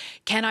 like,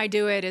 can I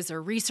do it? Is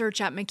there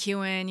research at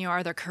MacEwan?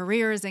 Are there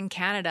careers in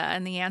Canada?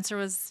 And the answer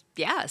was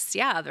yes.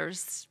 Yeah,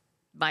 there's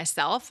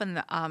myself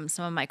and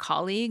some of my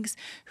colleagues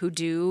who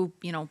do,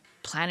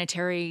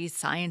 planetary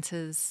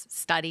sciences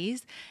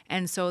studies.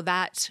 And so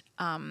that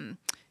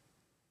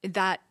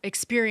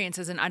experience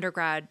as an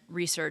undergrad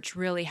research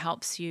really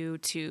helps you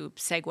to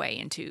segue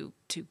into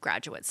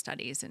graduate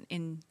studies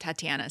in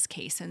Tatiana's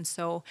case. And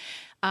so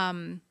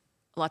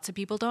lots of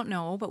people don't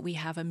know, but we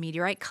have a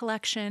meteorite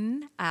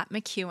collection at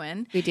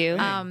MacEwan. We do?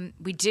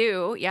 We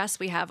do. Yes,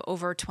 we have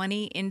over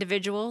 20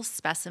 individual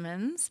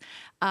specimens.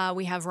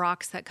 We have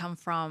rocks that come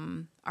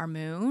from our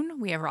moon.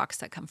 We have rocks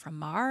that come from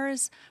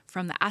Mars,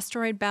 from the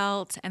asteroid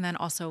belt, and then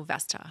also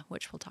Vesta,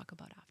 which we'll talk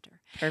about after.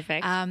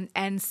 Perfect.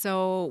 And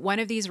so one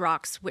of these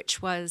rocks,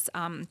 which was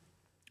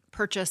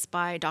purchased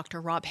by Dr.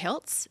 Rob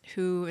Hiltz,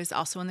 who is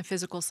also in the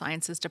physical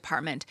sciences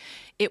department,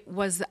 it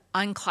was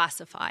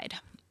unclassified.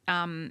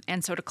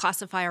 And so to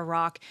classify a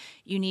rock,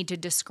 you need to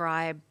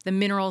describe the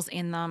minerals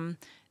in them,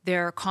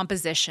 their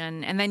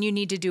composition, and then you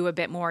need to do a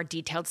bit more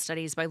detailed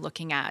studies by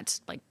looking at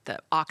like the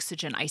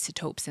oxygen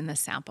isotopes in the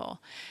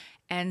sample.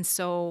 And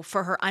so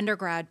for her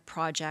undergrad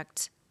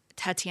project,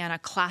 Tatiana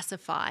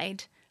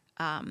classified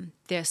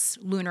this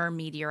lunar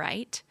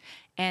meteorite,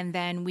 and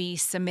then we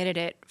submitted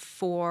it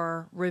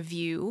for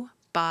review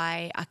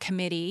by a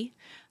committee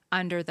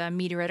under the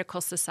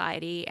Meteoritical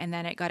Society, and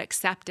then it got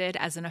accepted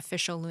as an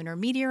official lunar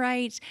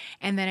meteorite,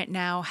 and then it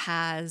now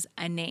has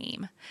a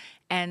name.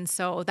 And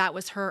so that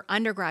was her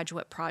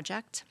undergraduate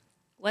project.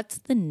 What's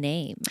the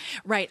name?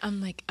 Right. I'm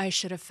like, I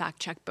should have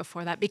fact-checked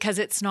before that because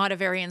it's not a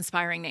very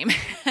inspiring name.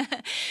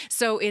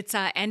 So it's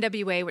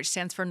NWA, which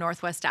stands for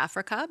Northwest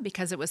Africa,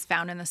 because it was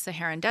found in the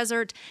Saharan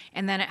Desert.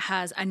 And then it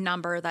has a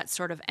number that's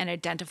sort of an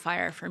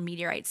identifier for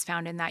meteorites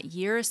found in that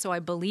year. So I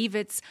believe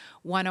it's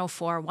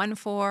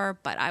 10414,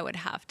 but I would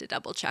have to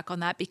double check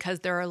on that because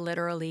there are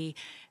literally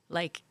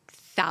like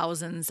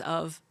thousands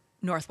of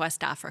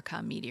Northwest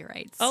Africa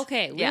meteorites.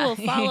 Okay, we will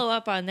follow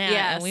up on that,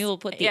 yes. And we will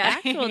put the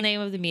actual name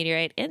of the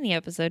meteorite in the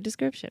episode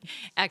description.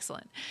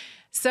 Excellent.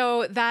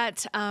 So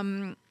that,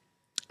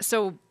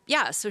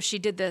 so she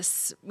did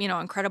this,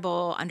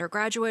 incredible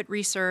undergraduate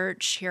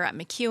research here at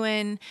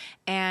MacEwan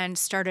and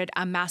started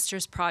a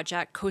master's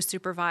project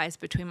co-supervised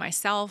between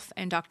myself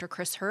and Dr.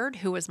 Chris Hurd,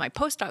 who was my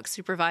postdoc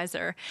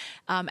supervisor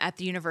at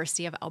the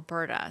University of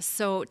Alberta.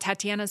 So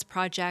Tatiana's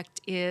project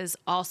is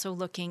also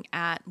looking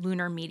at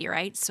lunar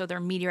meteorites. So they're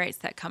meteorites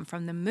that come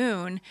from the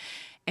moon.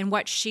 And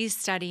what she's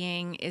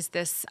studying is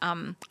this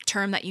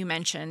term that you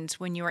mentioned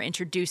when you were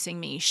introducing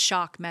me,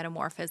 shock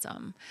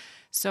metamorphism.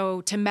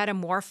 So to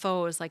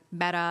metamorphose, like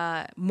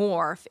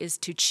metamorph is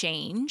to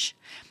change.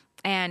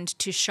 And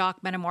to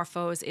shock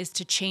metamorphose is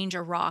to change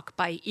a rock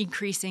by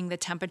increasing the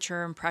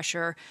temperature and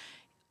pressure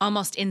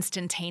almost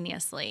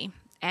instantaneously.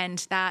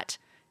 And that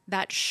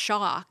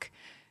shock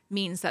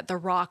means that the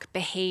rock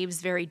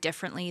behaves very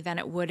differently than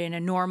it would in a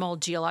normal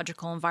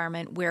geological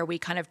environment where we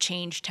kind of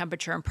change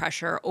temperature and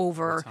pressure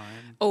over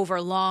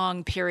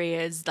long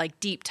periods, like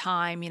deep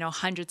time,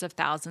 hundreds of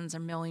thousands or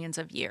millions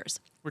of years.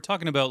 We're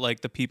talking about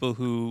like the people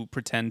who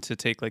pretend to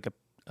take like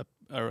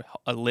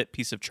a lit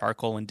piece of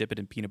charcoal and dip it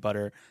in peanut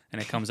butter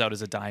and it comes out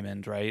as a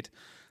diamond, right?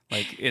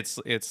 Like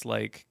it's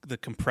like the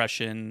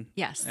compression,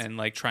 yes, and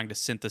like trying to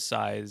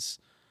synthesize,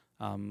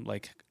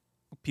 like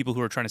people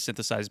who are trying to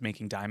synthesize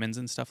making diamonds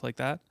and stuff like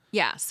that.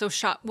 Yeah. So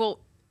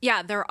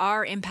there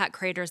are impact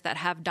craters that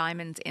have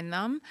diamonds in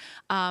them.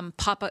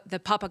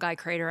 The Papagai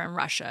crater in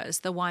Russia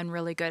is the one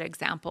really good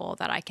example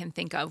that I can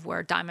think of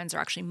where diamonds are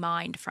actually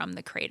mined from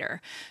the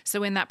crater.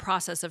 So in that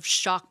process of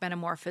shock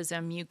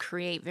metamorphism, you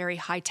create very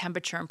high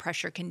temperature and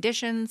pressure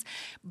conditions,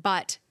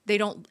 but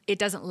it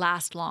doesn't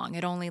last long.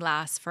 It only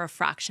lasts for a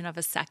fraction of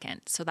a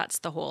second. So that's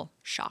the whole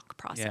shock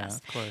process. Yeah,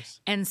 of course.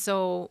 And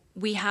so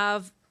we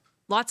have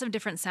lots of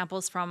different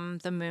samples from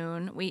the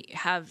moon. We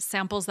have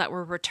samples that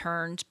were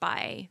returned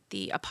by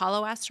the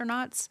Apollo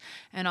astronauts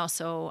and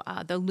also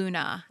the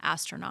Luna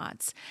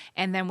astronauts.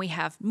 And then we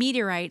have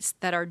meteorites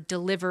that are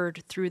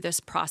delivered through this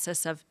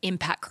process of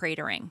impact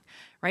cratering,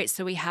 right?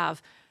 So we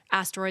have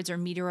asteroids or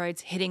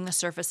meteoroids hitting the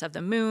surface of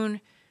the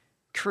moon,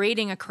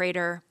 creating a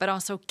crater, but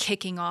also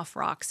kicking off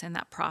rocks in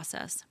that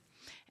process.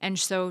 And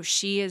so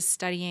she is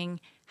studying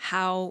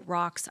how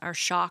rocks are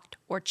shocked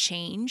or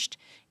changed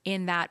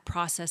in that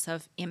process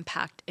of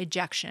impact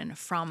ejection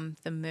from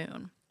the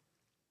moon.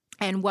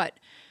 And what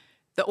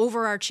the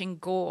overarching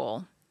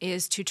goal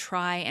is to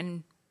try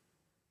and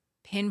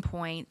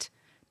pinpoint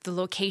the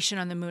location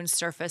on the moon's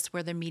surface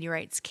where the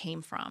meteorites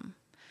came from.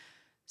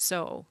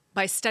 So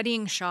by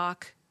studying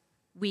shock,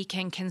 we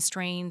can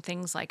constrain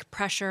things like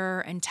pressure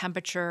and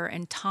temperature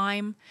and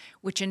time,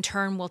 which in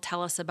turn will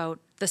tell us about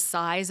the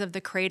size of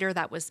the crater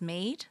that was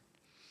made.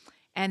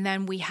 And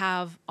then we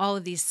have all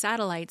of these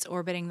satellites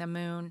orbiting the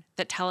moon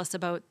that tell us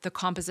about the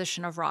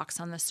composition of rocks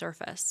on the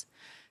surface.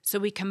 So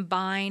we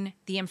combine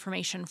the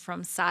information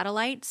from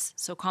satellites,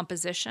 so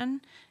composition,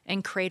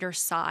 and crater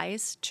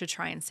size to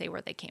try and say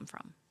where they came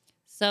from.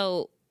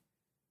 So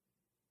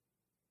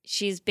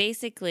she's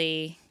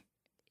basically,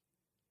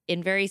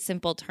 in very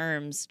simple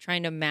terms,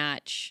 trying to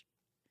match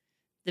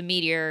the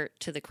meteor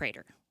to the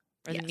crater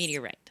or the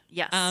meteorite.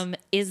 Yes.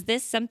 Is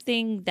this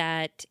something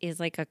that is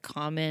like a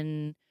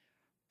common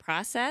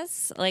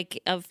process,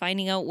 like of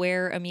finding out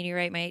where a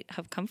meteorite might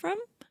have come from?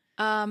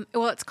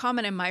 Well, it's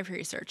common in my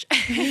research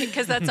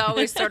because that's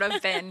always sort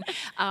of been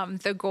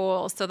the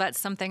goal. So that's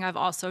something I've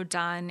also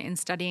done in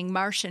studying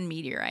Martian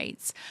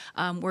meteorites.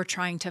 We're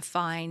trying to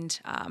find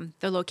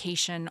the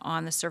location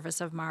on the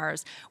surface of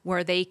Mars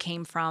where they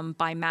came from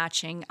by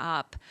matching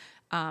up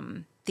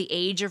the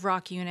age of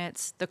rock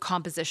units, the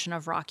composition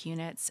of rock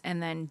units,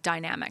 and then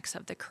dynamics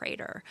of the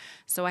crater.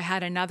 So I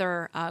had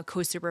another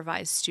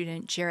co-supervised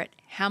student, Jarrett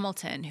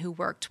Hamilton, who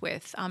worked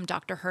with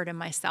Dr. Hurd and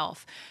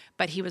myself,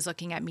 but he was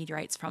looking at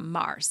meteorites from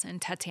Mars. And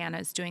Tatiana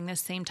is doing the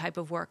same type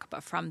of work,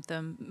 but from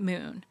the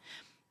moon.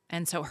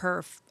 And so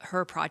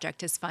her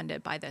project is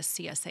funded by the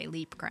CSA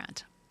LEAP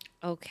grant.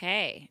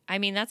 Okay. I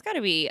mean, that's got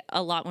to be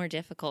a lot more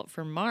difficult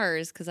for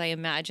Mars because I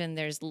imagine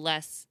there's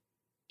less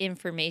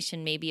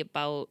information maybe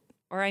about.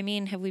 Or, I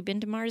mean, have we been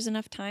to Mars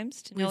enough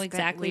times to know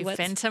exactly what's...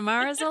 We've been to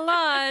Mars a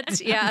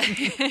lot, yeah.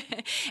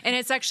 And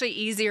it's actually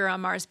easier on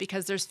Mars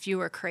because there's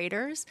fewer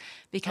craters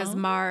because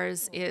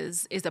Mars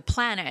is a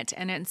planet,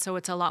 and so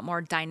it's a lot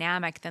more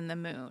dynamic than the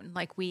moon.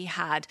 Like we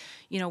had,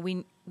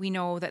 we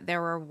know that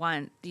there were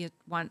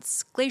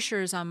once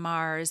glaciers on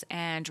Mars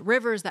and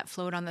rivers that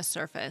flowed on the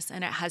surface,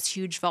 and it has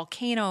huge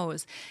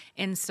volcanoes.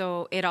 And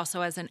so it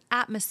also has an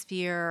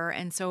atmosphere,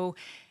 and so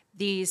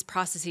these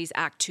processes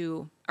act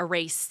to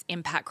erase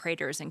impact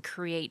craters and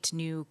create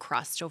new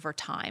crust over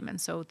time.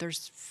 And so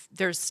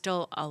there's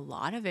still a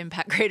lot of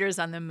impact craters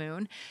on the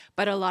moon,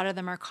 but a lot of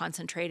them are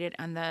concentrated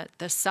on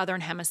the southern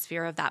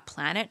hemisphere of that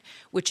planet,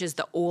 which is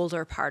the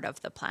older part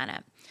of the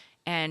planet.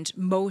 And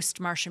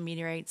most Martian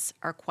meteorites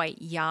are quite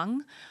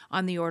young,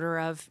 on the order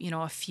of,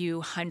 a few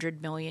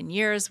 100 million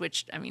years,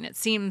 which, I mean, it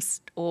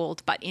seems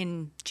old, but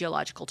in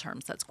geological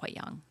terms, that's quite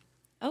young.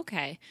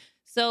 Okay.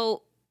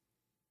 So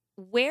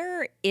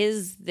where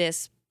is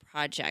this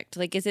project?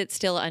 Like, is it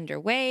still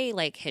underway?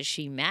 Like, has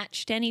she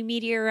matched any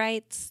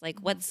meteorites? Like,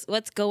 what's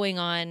going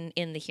on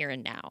in the here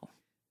and now?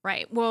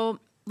 Right. Well,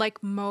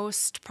 like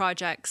most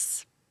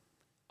projects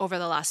over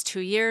the last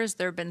 2 years,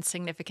 there have been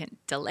significant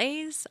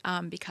delays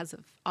because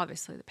of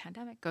obviously the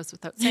pandemic, goes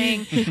without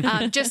saying,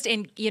 just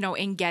in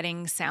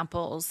getting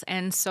samples.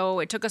 And so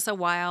it took us a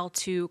while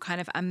to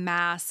kind of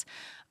amass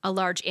a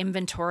large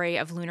inventory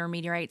of lunar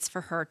meteorites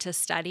for her to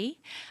study.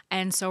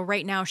 And so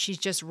right now she's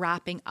just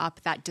wrapping up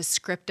that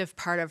descriptive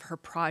part of her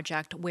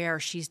project where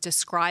she's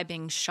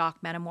describing shock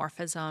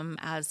metamorphism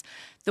as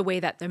the way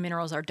that the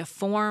minerals are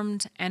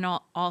deformed, and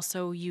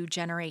also you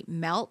generate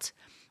melt.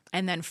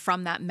 And then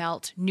from that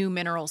melt, new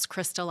minerals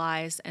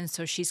crystallize. And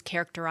so she's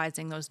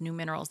characterizing those new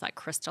minerals that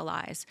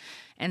crystallize.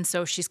 And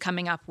so she's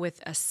coming up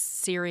with a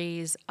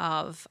series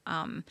of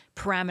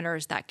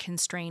parameters that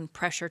constrain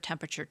pressure,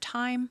 temperature,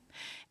 time.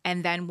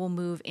 And then we'll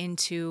move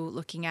into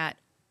looking at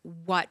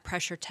what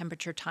pressure,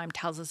 temperature, time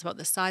tells us about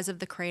the size of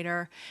the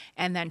crater.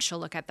 And then she'll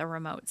look at the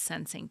remote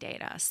sensing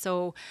data.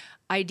 So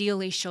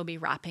ideally, she'll be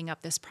wrapping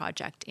up this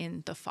project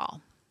in the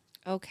fall.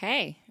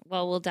 Okay.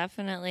 Well, we'll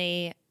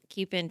definitely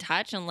keep in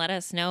touch and let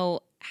us know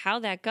how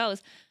that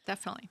goes.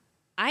 Definitely.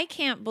 I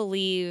can't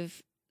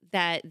believe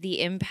that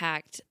the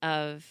impact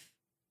of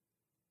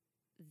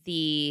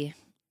the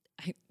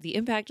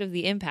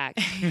impact,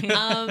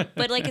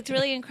 but like, it's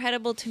really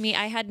incredible to me.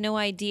 I had no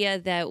idea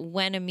that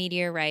when a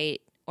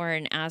meteorite or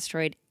an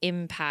asteroid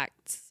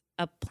impacts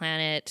a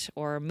planet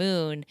or a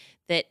moon,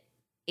 that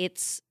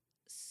it's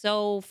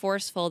so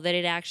forceful that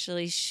it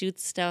actually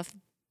shoots stuff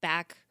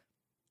back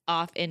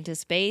off into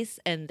space,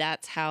 and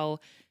that's how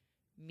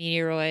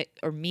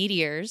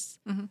meteors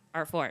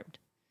are formed.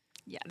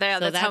 Yeah,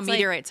 that's how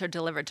meteorites are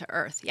delivered to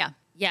Earth. Yeah.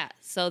 Yeah.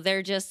 So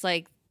they're just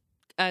like,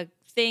 a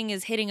thing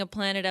is hitting a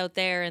planet out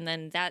there, and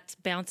then that's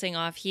bouncing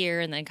off here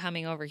and then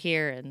coming over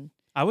here. And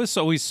I was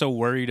always so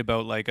worried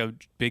about like a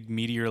big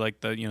meteor,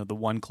 like the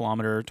 1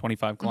 kilometer,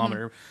 25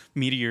 kilometer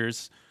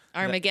meteors.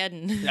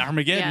 Armageddon.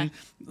 Yeah.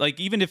 Like,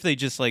 even if they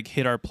just like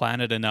hit our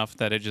planet enough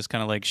that it just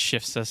kind of like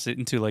shifts us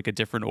into like a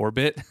different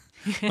orbit,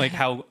 like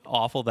how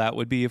awful that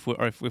would be if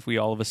we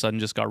all of a sudden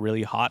just got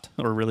really hot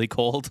or really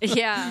cold.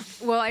 Yeah.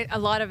 Well, a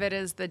lot of it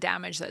is the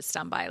damage that's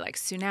done by like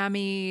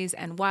tsunamis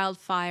and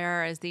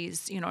wildfire, as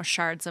these,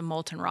 shards of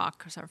molten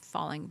rock are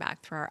falling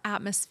back through our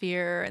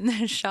atmosphere, and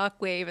the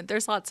shock wave. And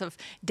there's lots of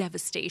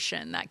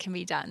devastation that can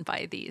be done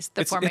by these.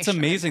 It's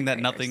amazing that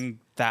nothing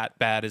that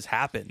bad has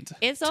happened.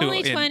 It's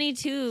only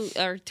 2022.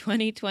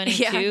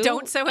 Yeah,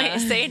 don't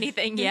say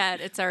anything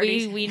yet. It's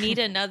already. We need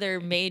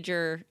another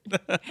major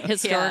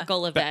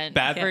historical event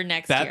for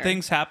next year. Bad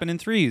things happen in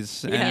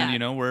threes,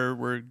 and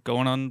we're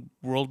going on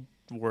World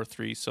War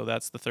III, so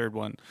that's the third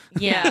one.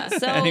 Yeah.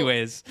 So,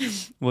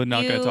 anyways, we're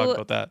not going to talk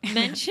about that.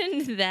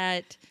 Mentioned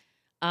that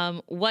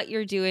what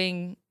you're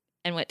doing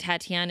and what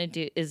Tatiana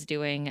is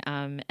doing,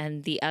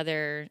 and the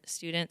other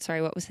student.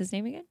 Sorry, what was his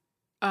name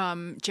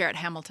again? Jarrett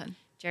Hamilton.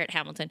 Jarrett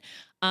Hamilton,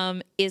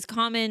 is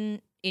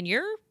common in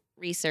your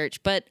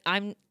research, but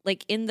I'm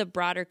like, in the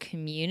broader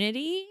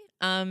community,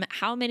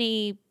 how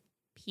many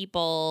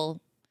people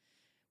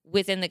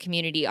within the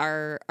community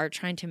are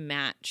trying to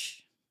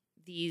match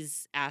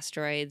these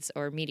asteroids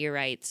or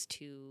meteorites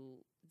to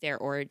their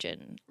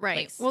origin?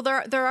 Right. place? Well,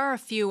 there are a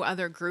few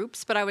other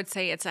groups, but I would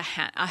say it's a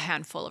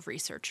handful of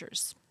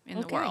researchers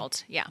in the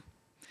world. Yeah.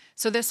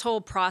 So this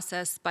whole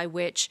process by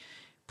which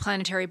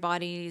planetary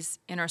bodies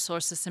in our solar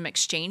system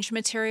exchange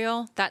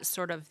material, that's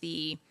sort of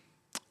the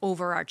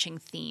overarching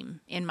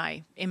theme in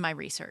my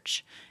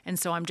research. And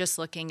so I'm just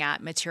looking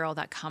at material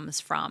that comes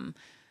from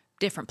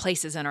different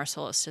places in our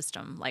solar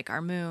system, like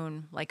our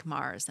moon, like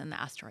Mars, and the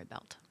asteroid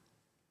belt.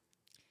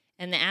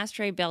 And the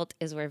asteroid belt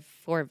is where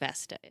Four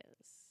Vesta is.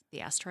 The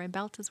asteroid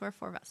belt is where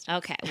Four Vesta.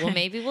 Okay, well,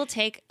 maybe we'll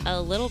take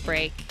a little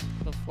break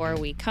before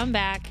we come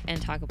back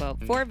and talk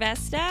about Four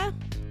Vesta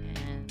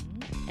and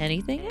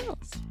anything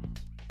else.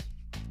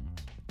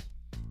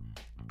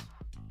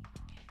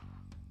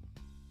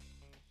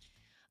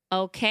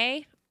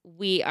 Okay,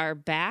 we are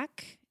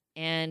back,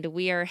 and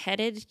we are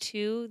headed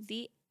to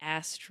the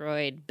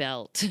asteroid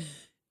belt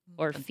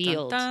or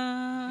field.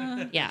 Dun,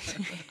 dun. Yeah.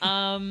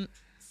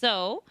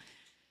 So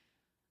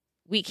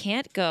we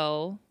can't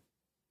go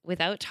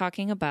without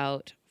talking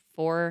about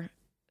Four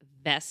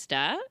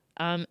Vesta.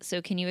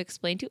 So can you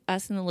explain to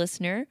us and the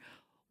listener,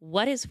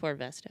 what is Four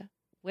Vesta?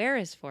 Where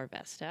is Four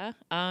Vesta?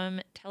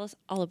 Tell us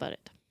all about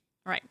it.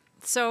 All right.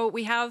 So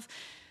we have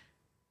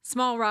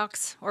small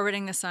rocks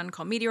orbiting the sun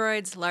called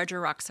meteoroids.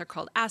 Larger rocks are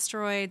called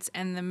asteroids.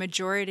 And the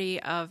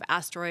majority of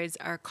asteroids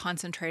are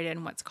concentrated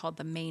in what's called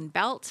the main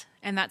belt.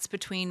 And that's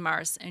between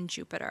Mars and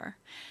Jupiter.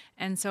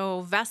 And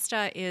so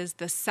Vesta is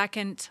the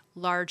second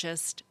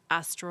largest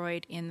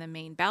asteroid in the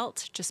main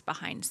belt, just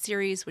behind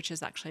Ceres, which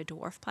is actually a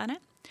dwarf planet.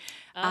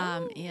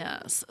 Oh.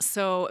 Yes.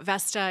 So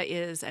Vesta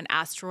is an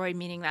asteroid,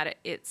 meaning that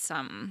its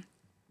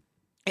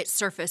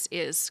surface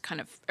is kind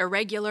of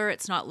irregular.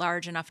 It's not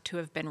large enough to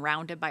have been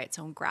rounded by its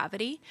own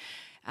gravity.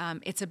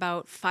 It's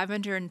about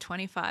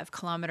 525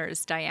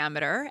 kilometers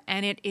diameter,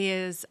 and it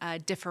is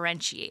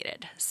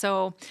differentiated.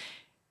 So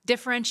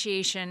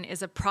differentiation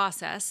is a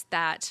process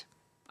that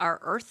our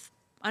Earth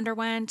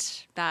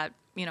underwent, that,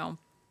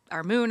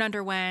 our moon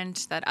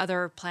underwent, that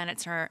other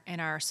planets in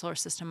our solar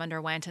system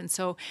underwent. And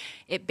so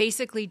it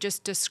basically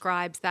just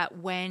describes that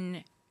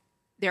when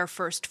they're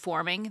first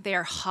forming,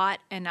 they're hot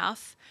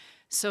enough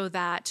so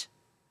that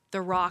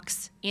the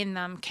rocks in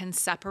them can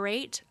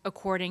separate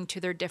according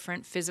to their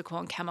different physical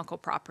and chemical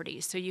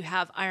properties. So you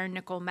have iron,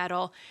 nickel,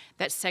 metal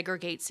that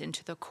segregates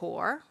into the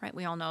core, right?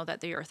 We all know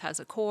that the Earth has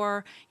a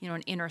core,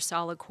 an inner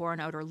solid core, an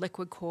outer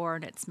liquid core,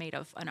 and it's made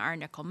of an iron,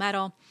 nickel,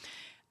 metal.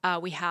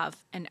 We have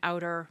an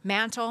outer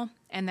mantle,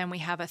 and then we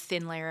have a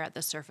thin layer at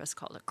the surface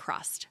called a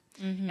crust.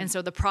 Mm-hmm. And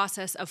so the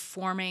process of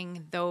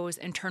forming those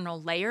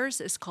internal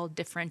layers is called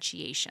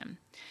differentiation.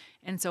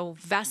 And so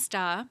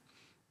Vesta,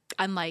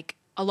 unlike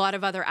a lot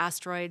of other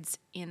asteroids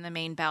in the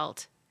main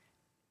belt,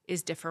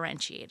 is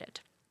differentiated.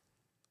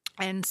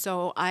 And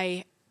so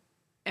I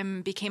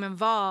became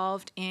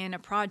involved in a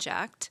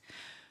project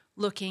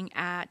looking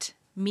at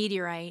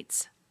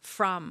meteorites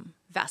from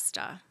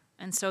Vesta.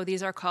 And so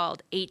these are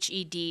called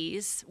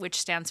HEDs, which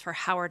stands for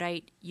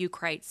Howardite,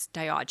 Eucrites,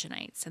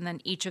 Diogenites. And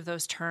then each of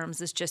those terms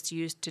is just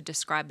used to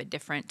describe a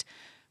different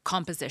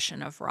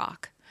composition of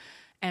rock.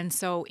 And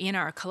so in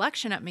our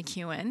collection at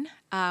MacEwan,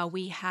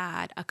 we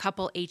had a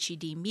couple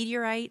HED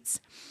meteorites,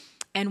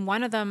 and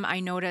one of them I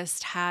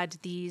noticed had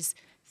these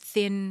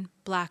thin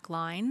black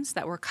lines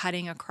that were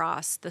cutting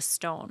across the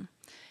stone.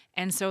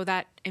 And so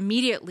that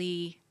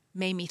immediately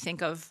made me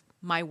think of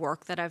my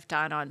work that I've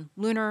done on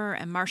lunar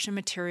and Martian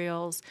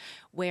materials,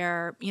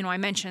 where, I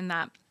mentioned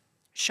that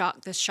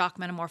this shock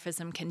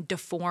metamorphism can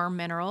deform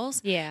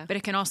minerals, but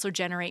it can also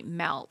generate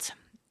melt.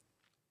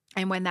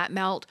 And when that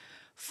melt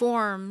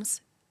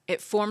forms, it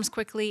forms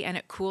quickly and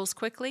it cools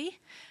quickly.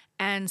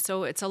 And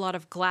so it's a lot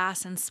of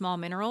glass and small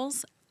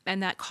minerals,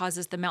 and that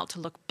causes the melt to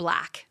look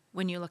black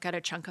when you look at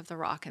a chunk of the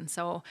rock. And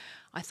so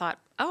I thought,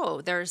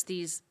 there's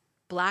these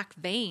black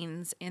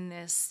veins in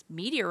this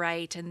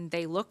meteorite, and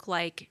they look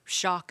like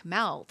shock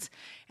melt.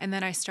 And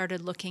then I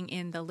started looking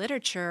in the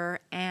literature,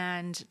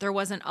 and there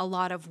wasn't a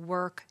lot of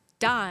work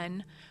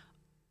done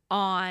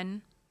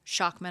on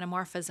shock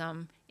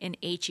metamorphism in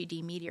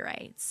HED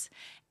meteorites.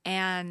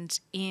 And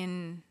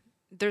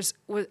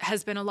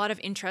has been a lot of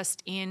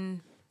interest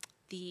in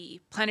the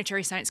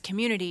planetary science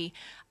community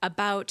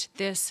about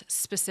this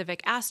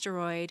specific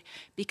asteroid,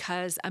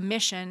 because a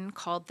mission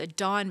called the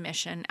Dawn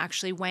mission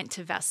actually went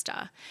to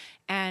Vesta.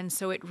 And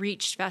so it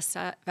reached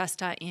Vesta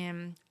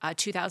in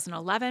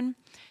 2011.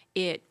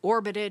 It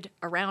orbited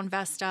around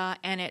Vesta,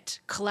 and it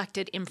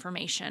collected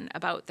information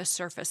about the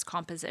surface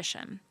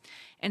composition.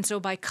 And so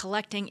by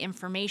collecting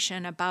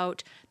information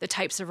about the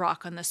types of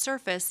rock on the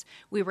surface,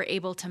 we were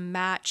able to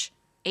match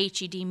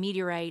HED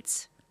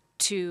meteorites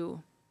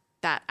to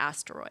that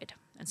asteroid.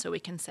 And so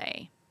we can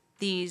say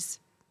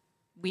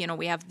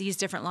we have these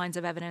different lines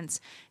of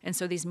evidence, and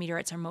so these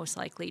meteorites are most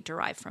likely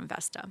derived from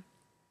Vesta.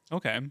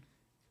 Okay.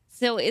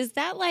 So is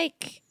that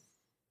like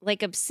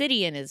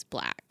obsidian is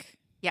black?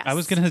 Yes. I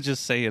was going to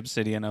just say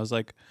obsidian. I was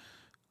like,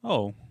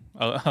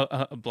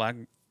 a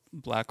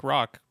black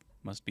rock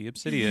must be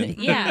obsidian.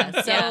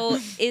 Yeah. So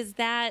is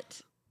that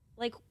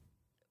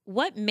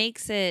what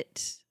makes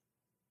it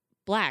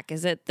black?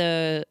 Is it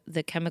the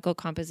chemical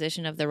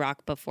composition of the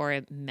rock before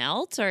it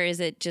melts, or is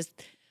it just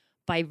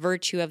by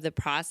virtue of the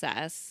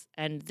process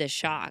and the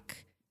shock?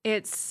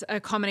 It's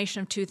a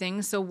combination of two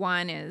things. So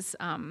one is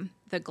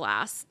the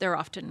glass. They're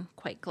often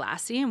quite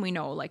glassy, and we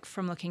know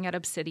from looking at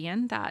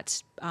obsidian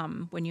that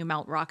when you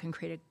melt rock and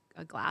create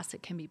a glass,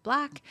 it can be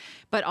black.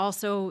 But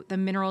also the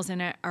minerals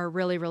in it are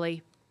really,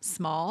 really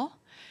small,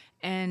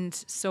 and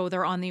so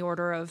they're on the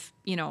order of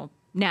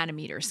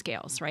nanometer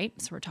scales, right?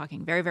 So we're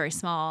talking very, very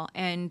small.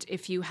 And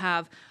if you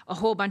have a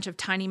whole bunch of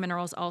tiny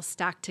minerals all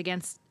stacked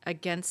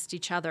against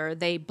each other,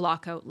 they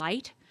block out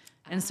light.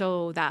 And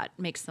so that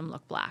makes them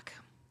look black.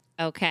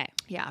 Okay.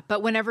 Yeah.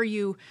 But whenever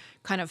you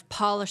kind of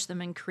polish them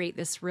and create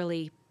this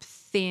really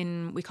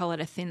thin, we call it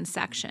a thin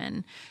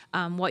section,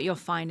 what you'll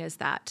find is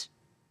that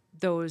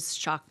those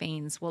shock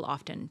veins will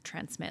often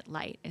transmit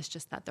light. It's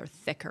just that they're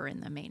thicker in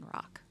the main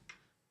rock.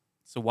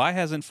 So why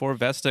hasn't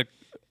Vesta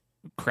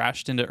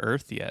crashed into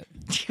Earth yet?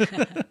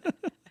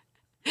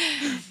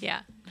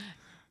 Yeah.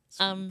 It's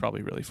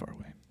probably really far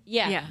away.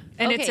 Yeah.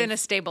 And it's in a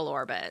stable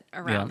orbit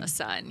around the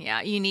sun.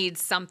 Yeah. You need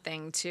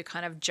something to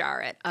kind of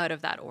jar it out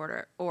of that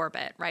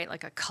orbit, right?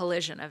 Like a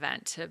collision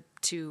event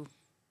to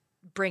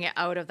bring it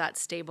out of that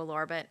stable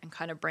orbit and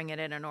kind of bring it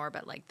in an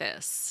orbit like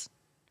this,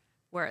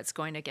 where it's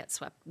going to get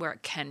swept, where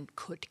it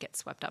could get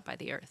swept up by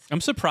the Earth.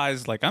 I'm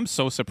surprised. I'm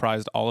so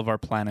surprised all of our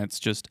planets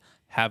just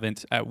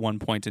haven't at one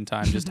point in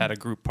time just had a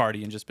group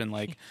party and just been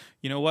like,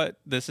 you know what,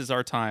 this is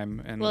our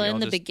time. And well, in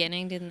the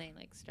beginning, didn't they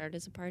start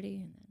as a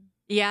party and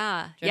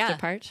then drift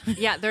apart?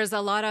 Yeah, there's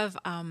a lot of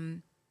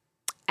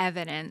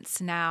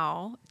evidence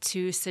now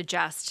to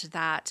suggest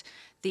that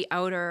the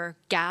outer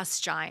gas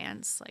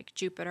giants like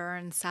Jupiter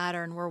and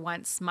Saturn were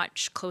once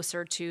much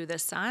closer to the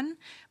sun,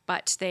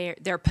 but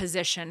their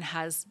position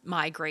has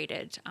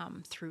migrated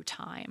through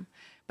time.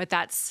 But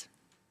that's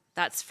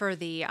for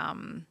the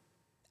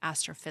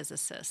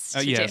astrophysicists.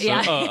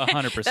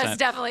 100%. That's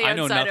definitely I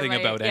know outside nothing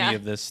of my, about any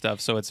of this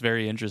stuff, so it's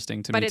very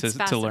interesting to me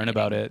to learn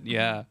about it.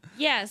 Yeah.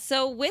 Yeah.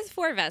 So with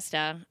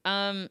Vesta,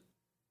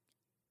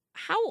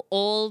 how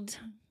old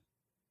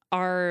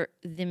are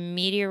the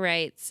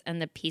meteorites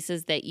and the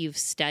pieces that you've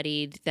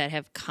studied that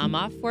have come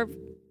off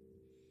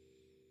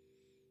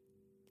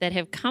that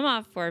have come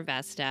off for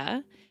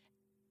Vesta,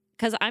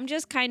 because I'm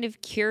just kind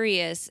of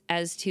curious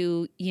as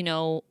to,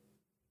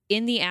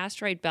 in the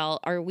asteroid belt,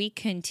 are we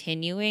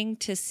continuing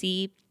to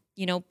see,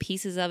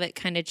 pieces of it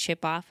kind of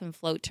chip off and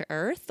float to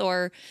Earth?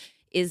 Or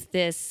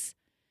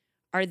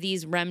are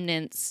these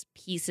remnants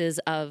pieces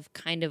of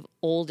kind of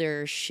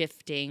older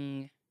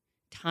shifting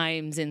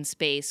times in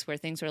space where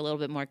things are a little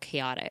bit more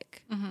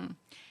chaotic? Mm-hmm.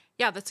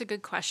 Yeah, that's a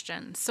good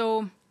question.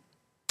 So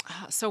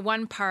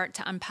one part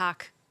to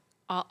unpack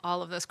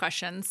all of those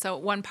questions. So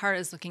one part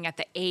is looking at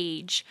the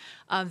age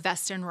of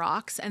Vestan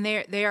rocks, and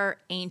they are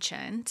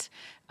ancient.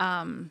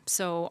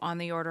 So on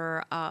the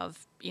order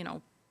of,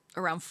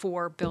 around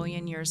 4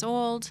 billion years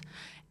old.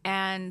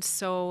 And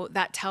so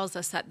that tells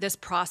us that this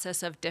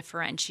process of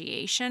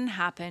differentiation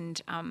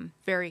happened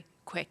very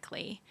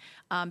quickly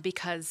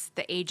because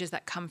the ages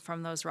that come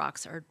from those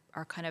rocks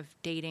are kind of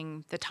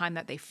dating the time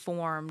that they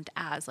formed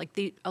as.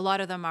 A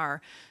lot of them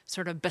are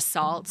sort of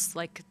basalts,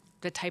 like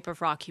the type of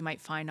rock you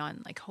might find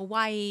on like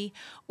Hawaii,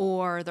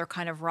 or they're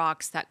kind of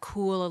rocks that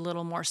cool a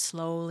little more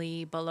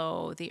slowly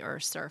below the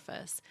Earth's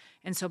surface.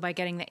 And so by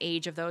getting the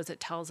age of those, it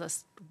tells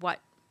us what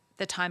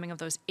the timing of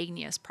those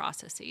igneous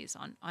processes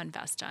on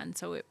Vesta. And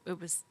so it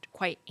was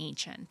quite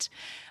ancient.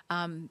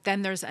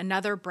 Then there's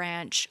another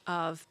branch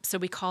so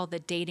we call the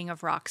dating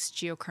of rocks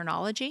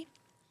geochronology.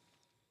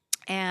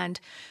 And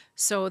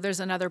so there's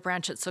another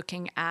branch that's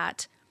looking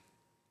at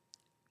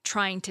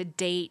trying to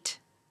date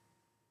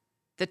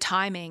the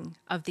timing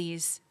of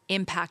these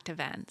impact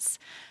events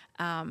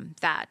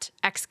that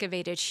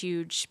excavated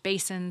huge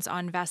basins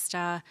on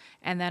Vesta,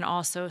 and then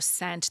also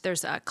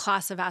there's a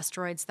class of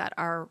asteroids that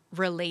are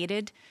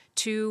related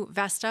to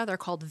Vesta. They're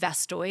called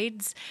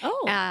Vestoids.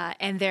 Oh.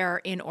 And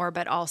they're in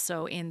orbit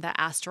also in the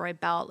asteroid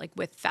belt, like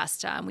with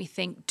Vesta. And we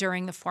think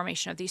during the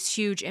formation of these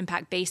huge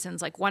impact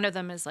basins, like one of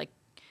them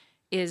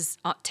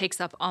takes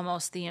up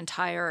almost the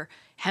entire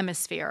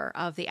hemisphere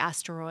of the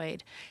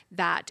asteroid,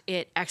 that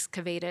it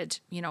excavated,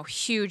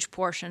 huge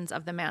portions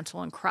of the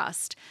mantle and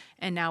crust.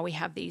 And now we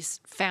have these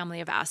family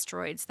of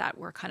asteroids that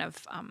were kind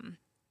of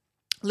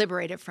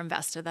liberated from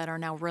Vesta that are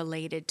now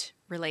related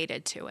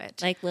to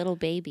it. Like little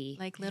baby.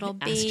 Like little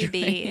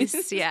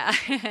babies, yeah.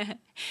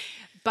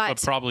 But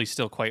probably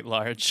still quite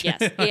large.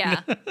 Yes.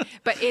 Yeah.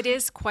 But it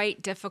is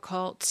quite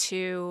difficult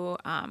to,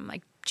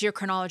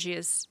 geochronology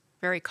is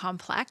very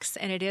complex,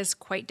 and it is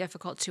quite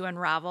difficult to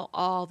unravel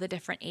all the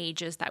different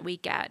ages that we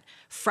get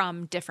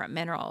from different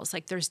minerals.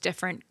 Like there's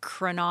different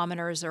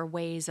chronometers or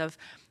ways of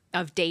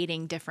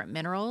dating different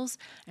minerals.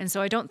 And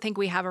so I don't think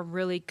we have a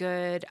really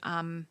good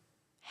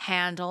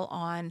handle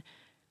on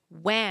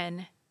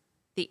when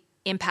the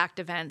impact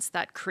events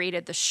that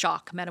created the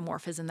shock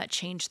metamorphism that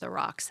changed the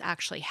rocks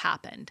actually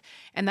happened.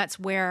 And that's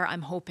where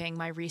I'm hoping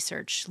my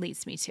research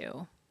leads me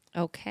to.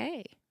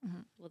 Okay.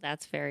 Mm-hmm. Well,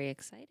 that's very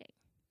exciting.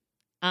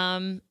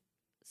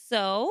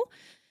 So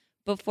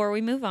before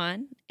we move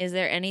on, is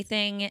there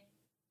anything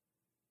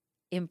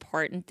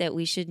important that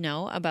we should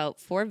know about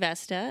For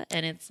Vesta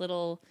and its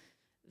little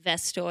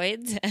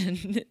Vestoids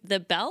and the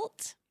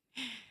belt?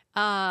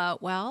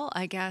 Well,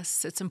 I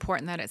guess it's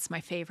important that it's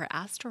my favorite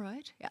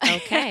asteroid. Yeah.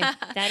 Okay.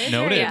 That is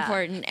Noted. very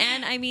important.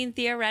 And I mean,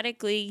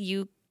 theoretically,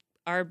 you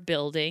are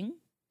building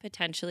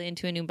potentially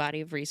into a new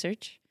body of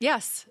research.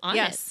 Yes. On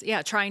yes. it.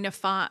 Yeah. Trying to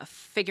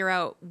figure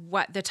out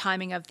what the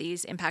timing of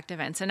these impact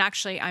events. And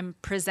actually, I'm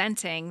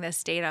presenting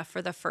this data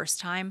for the first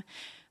time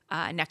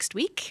next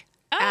week.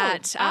 Oh,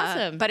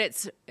 awesome. But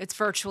it's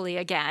virtually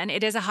again.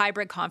 It is a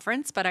hybrid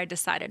conference, but I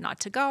decided not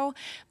to go.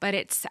 But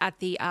it's at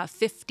the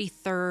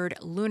 53rd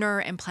Lunar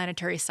and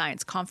Planetary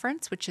Science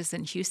Conference, which is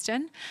in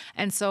Houston.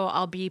 And so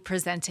I'll be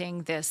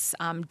presenting this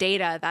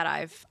data that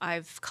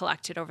I've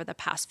collected over the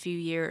past few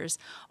years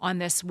on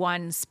this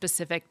one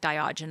specific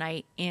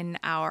diagonite in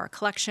our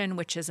collection,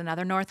 which is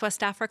another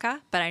Northwest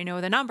Africa. But I know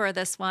the number of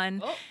this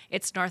one. Oh.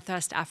 It's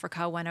Northwest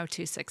Africa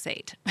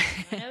 10268.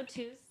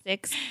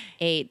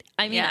 10268.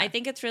 I mean, yeah. I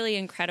think it's really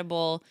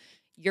incredible.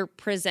 You're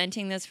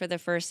presenting this for the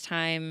first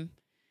time,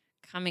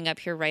 coming up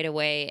here right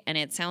away, and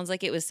it sounds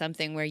like it was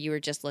something where you were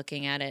just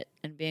looking at it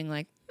and being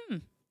like,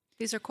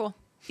 these are cool.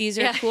 These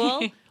are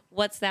cool.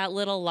 What's that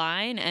little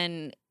line?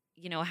 And,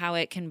 how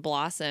it can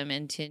blossom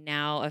into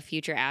now a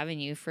future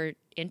avenue for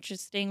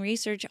interesting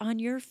research on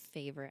your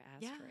favorite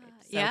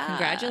asteroids. So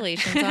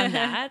congratulations on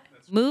that.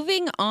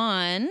 Moving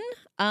on,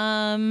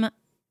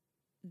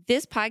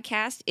 this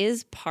podcast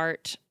is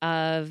part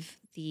of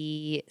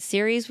the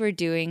series we're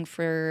doing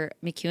for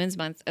MacEwan's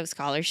Month of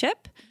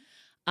Scholarship.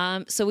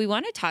 So we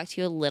want to talk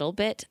to you a little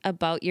bit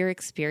about your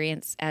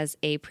experience as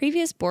a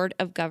previous Board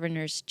of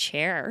Governors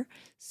chair.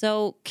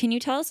 So can you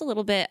tell us a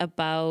little bit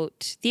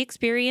about the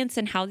experience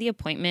and how the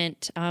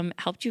appointment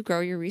helped you grow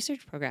your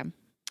research program?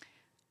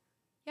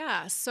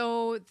 Yeah,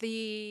 so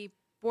the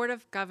Board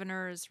of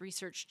Governors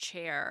research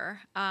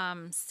chair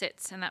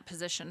sits in that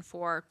position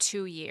for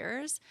 2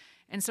 years.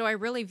 And so I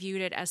really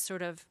viewed it as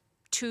sort of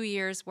 2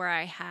 years where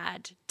I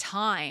had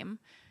time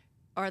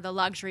or the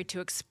luxury to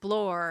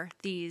explore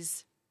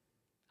these,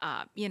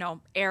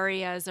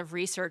 areas of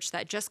research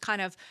that just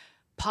kind of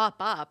pop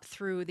up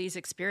through these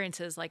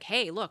experiences like,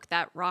 hey, look,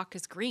 that rock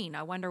is green.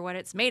 I wonder what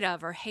it's made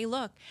of. Or, hey,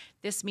 look,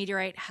 this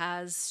meteorite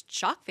has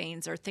shock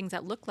veins or things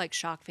that look like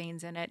shock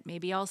veins in it.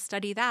 Maybe I'll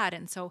study that.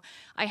 And so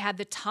I had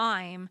the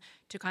time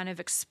to kind of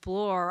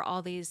explore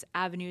all these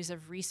avenues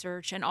of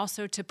research and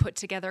also to put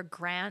together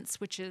grants,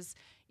 which is,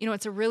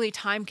 it's a really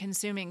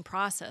time-consuming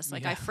process.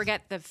 Like I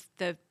forget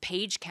the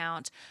page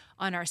count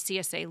on our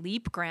CSA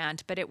LEAP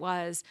grant, but it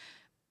was,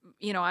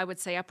 I would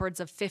say upwards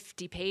of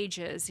 50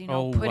 pages,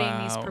 putting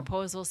these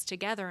proposals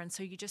together. And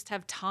so you just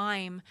have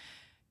time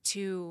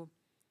to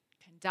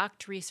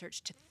conduct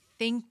research, to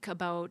think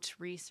about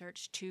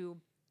research, to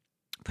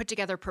put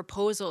together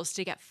proposals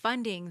to get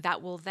funding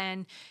that will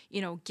then,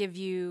 give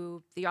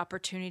you the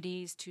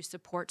opportunities to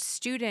support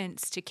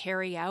students to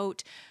carry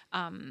out,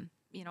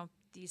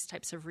 these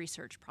types of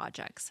research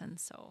projects. And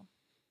so,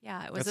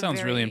 it was that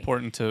sounds really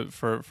important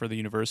for the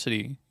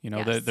university,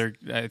 that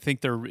I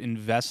think they're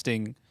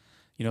investing,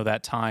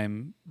 that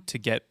time to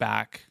get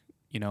back,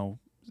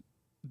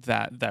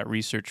 that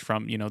research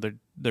from,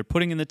 they're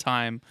putting in the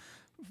time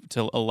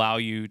to allow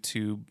you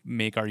to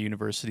make our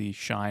university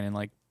shine and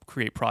like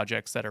create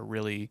projects that are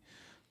really,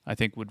 I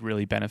think would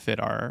really benefit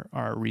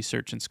our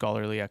research and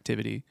scholarly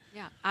activity.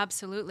 Yeah,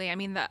 absolutely. I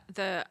mean,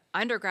 the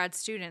undergrad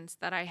students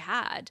that I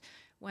had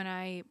when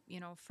I,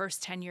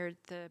 first tenured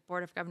the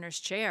Board of Governors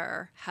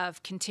chair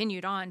have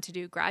continued on to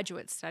do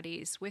graduate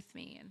studies with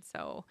me. And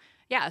so,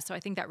 so I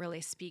think that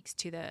really speaks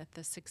to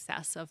the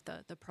success of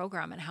the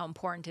program and how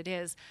important it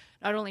is,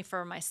 not only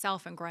for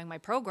myself and growing my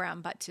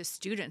program, but to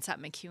students at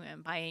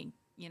MacEwan by,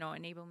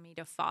 enabling me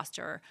to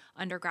foster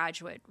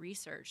undergraduate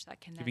research that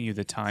can giving you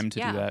the time to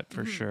do that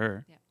for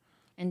sure. Yeah.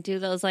 And do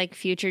those like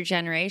future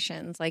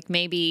generations, like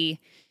maybe,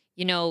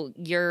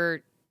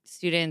 your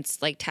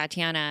students like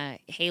Tatiana,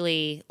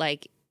 Haley,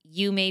 like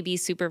you may be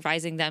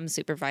supervising them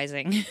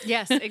supervising.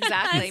 Yes,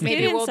 exactly.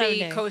 Maybe we'll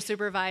be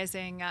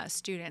co-supervising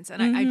students.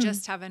 And I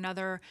just have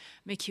another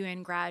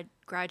MacEwan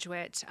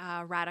graduate,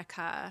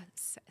 Radhika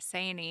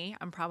Saini.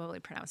 I'm probably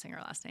pronouncing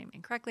her last name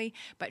incorrectly,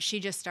 but she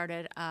just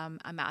started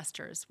a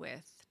master's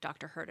with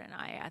Dr. Hurd and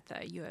I at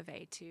the U of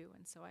A too.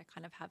 And so I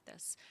kind of have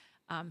this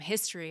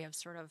history of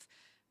sort of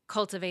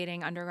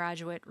cultivating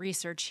undergraduate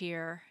research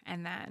here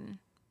and then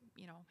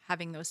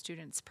having those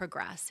students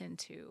progress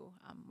into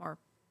more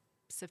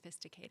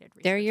sophisticated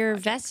research They're your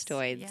projects.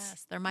 Vestoids.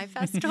 Yes, they're my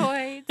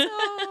Vestoids.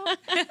 Oh.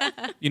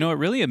 It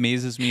really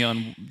amazes me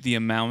on the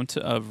amount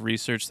of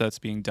research that's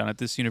being done at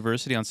this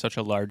university on such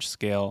a large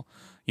scale.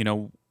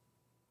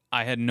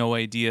 I had no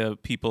idea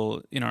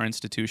people in our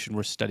institution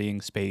were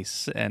studying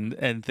space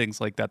and things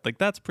like that. Like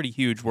that's pretty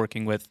huge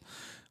working with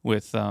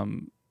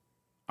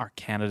our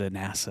Canada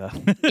NASA.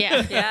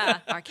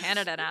 Our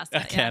Canada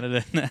NASA.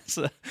 Canada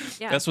NASA.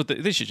 Yeah. That's what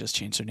they should just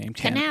change their name.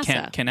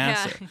 CanASA.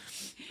 CanASA.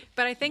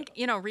 But I think,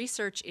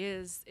 research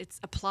it's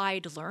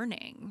applied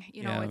learning,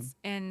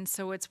 and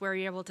so it's where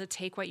you're able to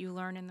take what you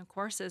learn in the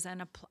courses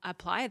and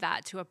apply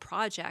that to a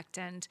project.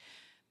 And,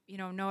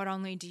 not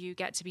only do you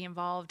get to be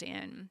involved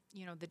in,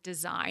 the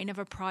design of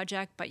a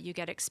project, but you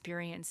get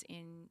experience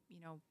in,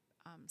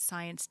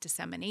 science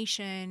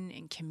dissemination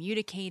and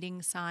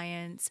communicating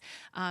science,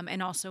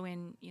 and also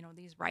in,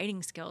 these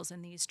writing skills,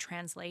 and these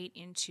translate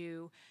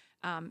into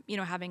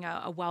having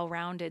a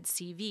well-rounded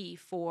CV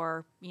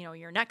for,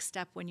 your next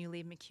step when you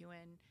leave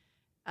MacEwan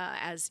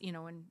as,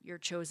 in your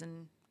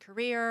chosen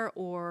career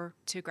or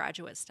to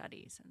graduate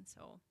studies. And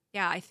so,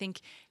 I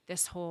think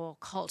this whole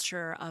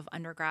culture of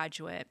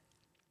undergraduate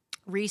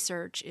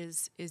research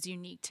is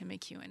unique to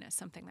MacEwan as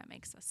something that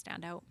makes us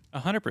stand out.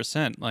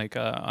 100%. Like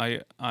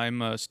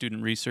I'm a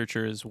student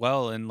researcher as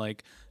well, and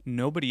like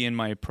nobody in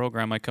my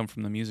program, I come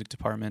from the music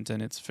department,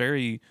 and it's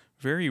very,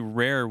 very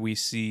rare we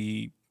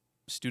see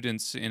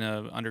students in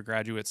an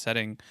undergraduate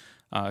setting,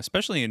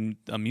 especially in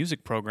a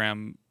music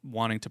program,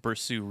 wanting to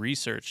pursue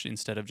research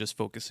instead of just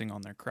focusing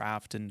on their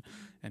craft and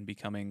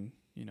becoming,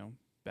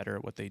 better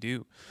at what they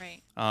do.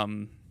 Right.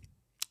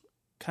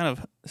 Kind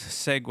of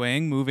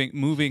segueing,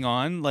 moving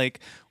on. Like,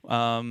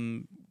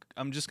 I'm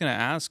just gonna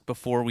ask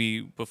before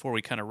we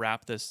kind of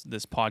wrap this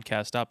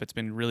podcast up. It's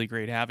been really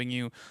great having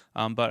you,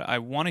 but I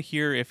want to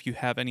hear if you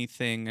have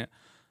anything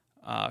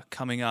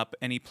coming up,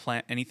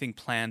 anything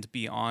planned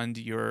beyond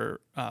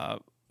your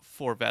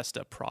For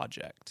Vesta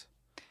project.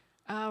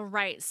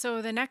 Right.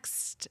 So the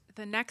next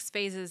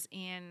phases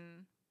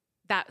in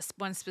that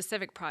one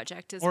specific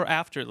project is, or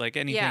after, like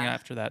anything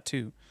after that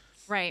too.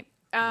 Right.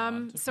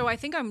 So I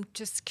think I'm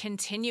just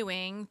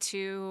continuing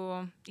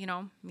to,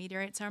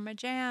 meteorites are my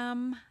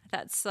jam.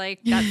 That's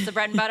the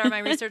bread and butter of my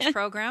research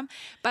program.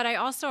 But I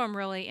also am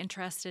really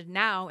interested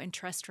now in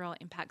terrestrial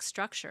impact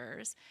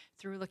structures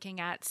through looking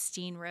at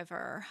Steen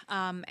River.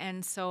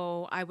 And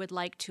so I would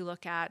like to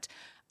look at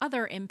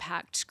other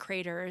impact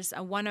craters.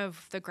 One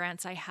of the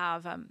grants I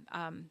have,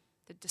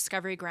 the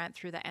Discovery Grant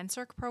through the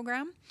NSERC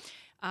program,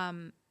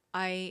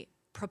 I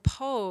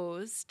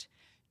proposed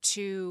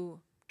to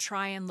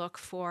try and look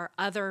for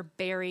other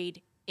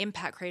buried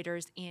impact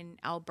craters in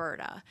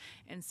Alberta.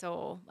 And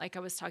so, like I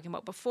was talking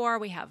about before,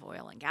 we have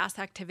oil and gas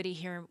activity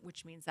here,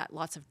 which means that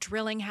lots of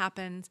drilling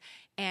happens,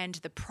 and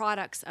the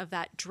products of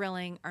that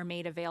drilling are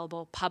made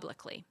available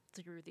publicly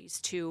through these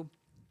two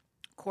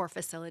core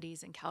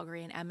facilities in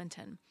Calgary and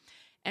Edmonton.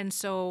 And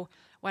so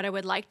what I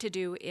would like to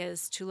do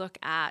is to look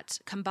at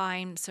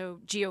so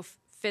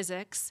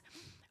geophysics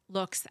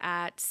looks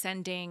at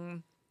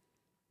sending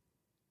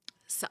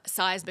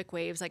seismic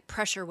waves, like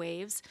pressure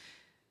waves,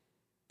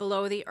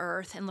 below the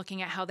earth and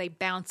looking at how they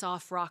bounce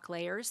off rock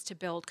layers to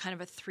build kind of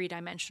a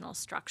three-dimensional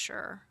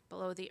structure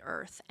below the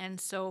earth.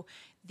 And so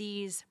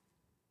these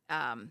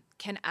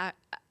can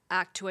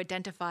act to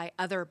identify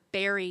other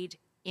buried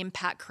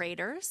impact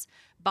craters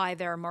by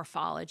their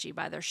morphology,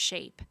 by their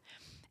shape.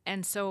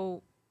 And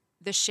so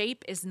the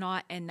shape is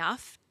not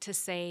enough to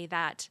say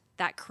that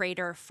that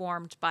crater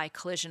formed by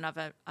collision of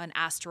an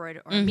asteroid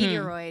or a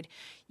meteoroid.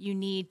 You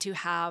need to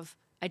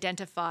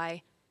identify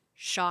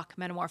shock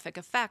metamorphic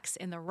effects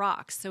in the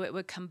rocks. So it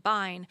would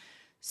combine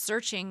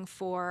searching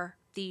for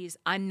these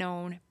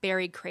unknown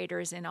buried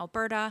craters in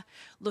Alberta,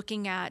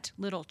 looking at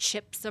little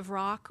chips of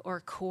rock or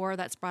core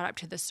that's brought up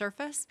to the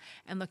surface,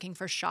 and looking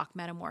for shock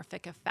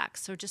metamorphic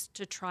effects. So just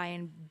to try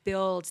and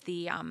build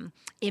the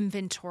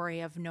inventory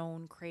of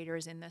known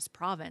craters in this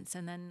province.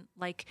 And then,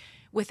 like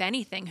with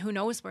anything, who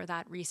knows where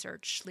that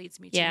research leads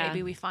me to? Yeah.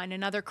 Maybe we find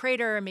another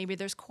crater, and maybe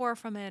there's core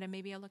from it, and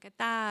maybe I look at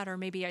that, or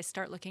maybe I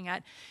start looking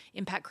at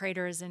impact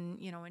craters in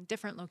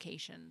different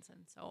locations. And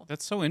so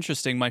That's so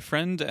interesting. My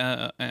friend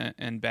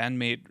and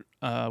bandmate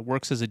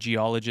works as a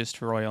geologist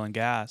for oil and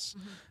gas.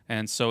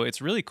 And so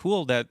it's really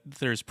cool that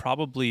there's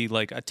probably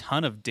like a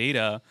ton of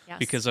data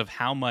because of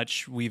how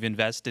much we've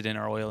invested in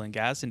our oil and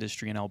gas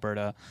industry in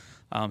Alberta,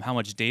 how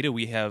much data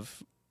we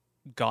have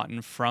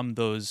gotten from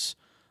those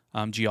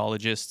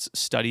geologists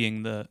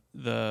studying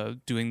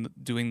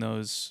doing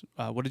those,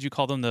 what did you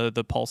call them?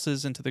 The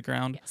pulses into the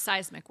ground?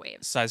 seismic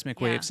waves. Seismic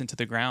waves into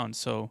the ground.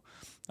 So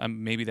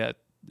maybe that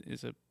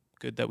is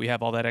good that we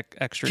have all that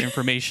extra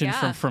information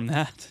from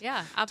that.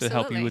 Yeah, absolutely. To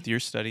help you with your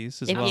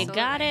studies as If well. you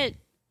got it,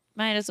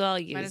 might as well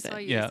use Might as well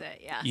it. use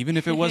it, yeah. Even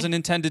if it wasn't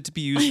intended to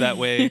be used that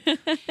way,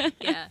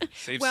 Yeah.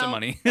 save some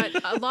money.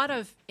 But a lot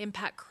of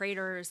impact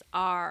craters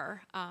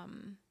are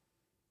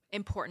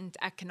important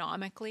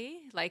economically.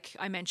 Like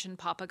I mentioned,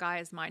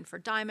 Papagai is mined for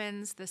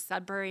diamonds. The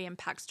Sudbury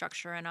impact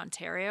structure in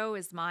Ontario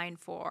is mined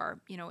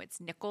for,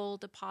 its nickel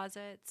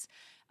deposits.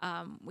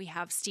 We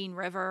have Steen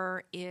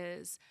River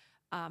is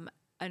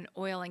an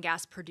oil and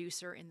gas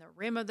producer in the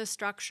rim of the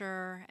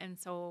structure. And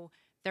so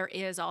there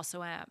is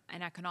also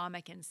an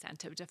economic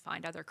incentive to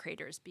find other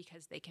craters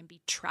because they can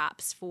be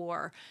traps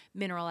for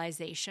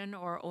mineralization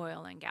or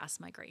oil and gas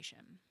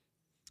migration.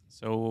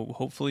 So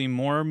hopefully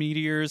more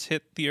meteors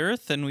hit the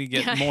Earth and we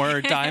get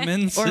more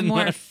diamonds. Or and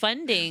more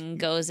funding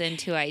goes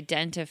into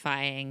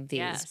identifying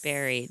these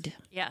buried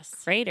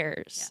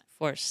craters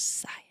for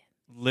science.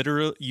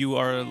 You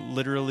are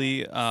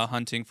literally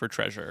hunting for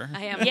treasure.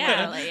 I am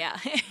literally, yeah.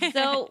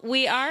 So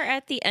we are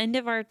at the end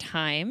of our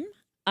time.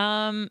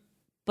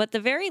 But the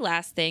very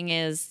last thing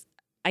is,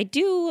 I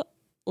do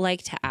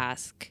like to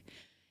ask,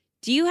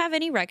 do you have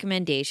any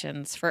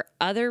recommendations for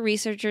other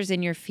researchers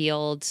in your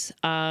field,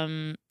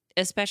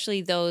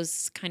 especially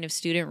those kind of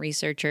student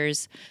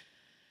researchers,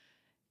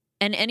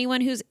 and anyone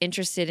who's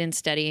interested in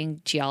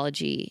studying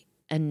geology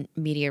and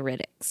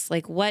meteoritics?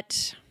 Like,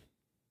 what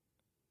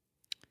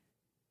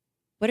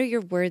are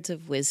your words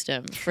of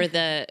wisdom for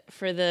the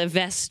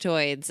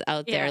vestoids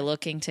out there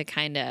looking to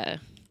kind of,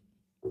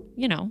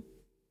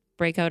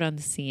 break out on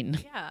the scene?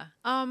 Yeah.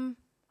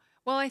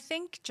 Well, I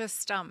think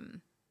just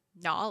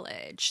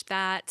knowledge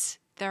that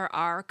there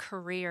are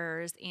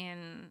careers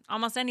in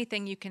almost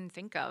anything you can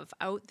think of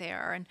out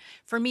there. And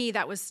for me,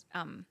 that was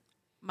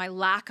my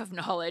lack of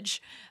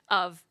knowledge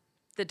of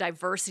the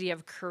diversity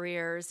of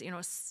careers,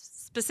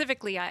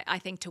 specifically, I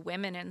think to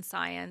women in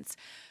science,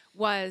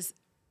 was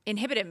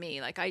inhibited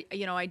me. Like I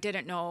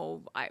didn't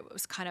know, I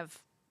was kind of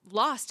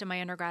lost in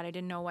my undergrad. I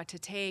didn't know what to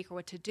take or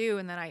what to do.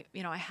 And then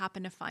I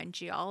happened to find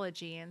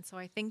geology. And so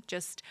I think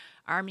just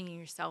arming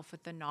yourself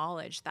with the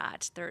knowledge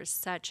that there's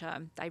such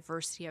a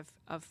diversity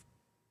of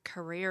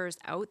careers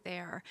out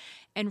there,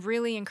 and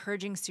really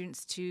encouraging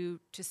students to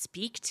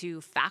speak to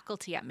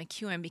faculty at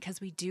MacEwan,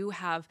 because we do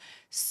have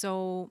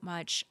so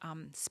much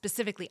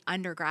specifically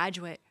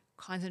undergraduate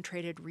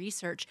concentrated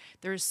research.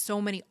 There's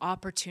so many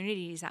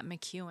opportunities at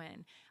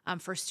MacEwan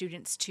for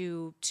students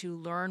to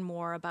learn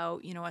more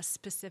about, a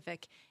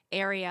specific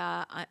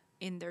area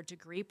in their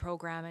degree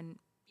program. And,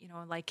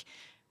 like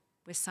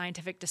with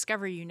scientific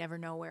discovery, you never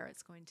know where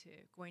it's going to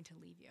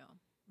lead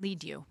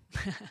you.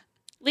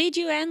 Lead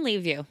you and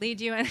leave you. Lead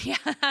you and, yeah.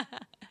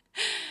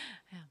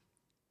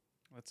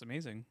 That's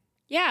amazing.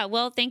 Yeah,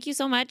 well, thank you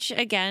so much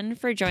again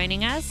for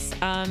joining us.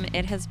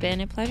 It has been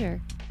a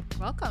pleasure.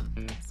 Welcome.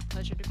 It's a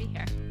pleasure to be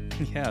here.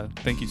 Yeah,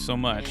 thank you so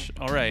much.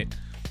 All right.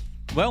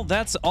 Well,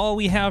 that's all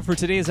we have for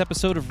today's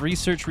episode of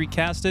Research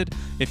Recasted.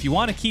 If you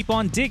want to keep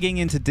on digging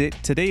into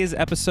today's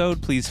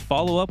episode, please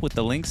follow up with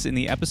the links in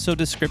the episode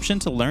description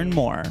to learn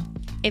more.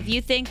 If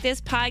you think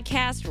this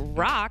podcast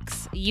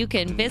rocks, you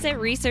can visit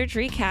Research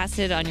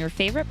Recasted on your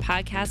favorite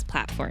podcast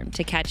platform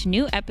to catch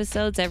new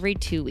episodes every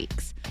 2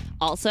 weeks.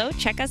 Also,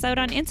 check us out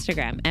on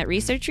Instagram at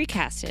Research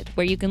Recasted,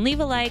 where you can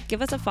leave a like,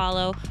 give us a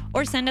follow,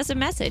 or send us a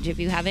message if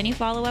you have any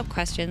follow-up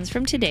questions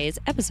from today's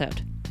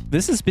episode.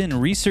 This has been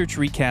Research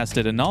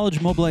Recasted, a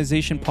knowledge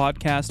mobilization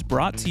podcast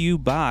brought to you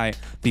by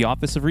the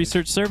Office of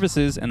Research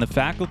Services and the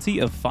Faculty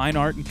of Fine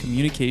Art and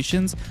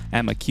Communications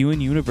at MacEwan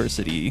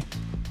University.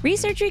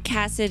 Research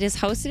Recasted is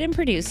hosted and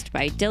produced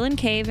by Dylan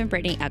Cave and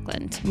Brittany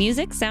Eklund.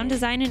 Music, sound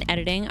design, and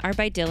editing are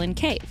by Dylan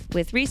Cave,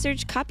 with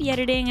research, copy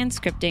editing, and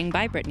scripting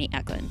by Brittany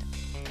Eklund.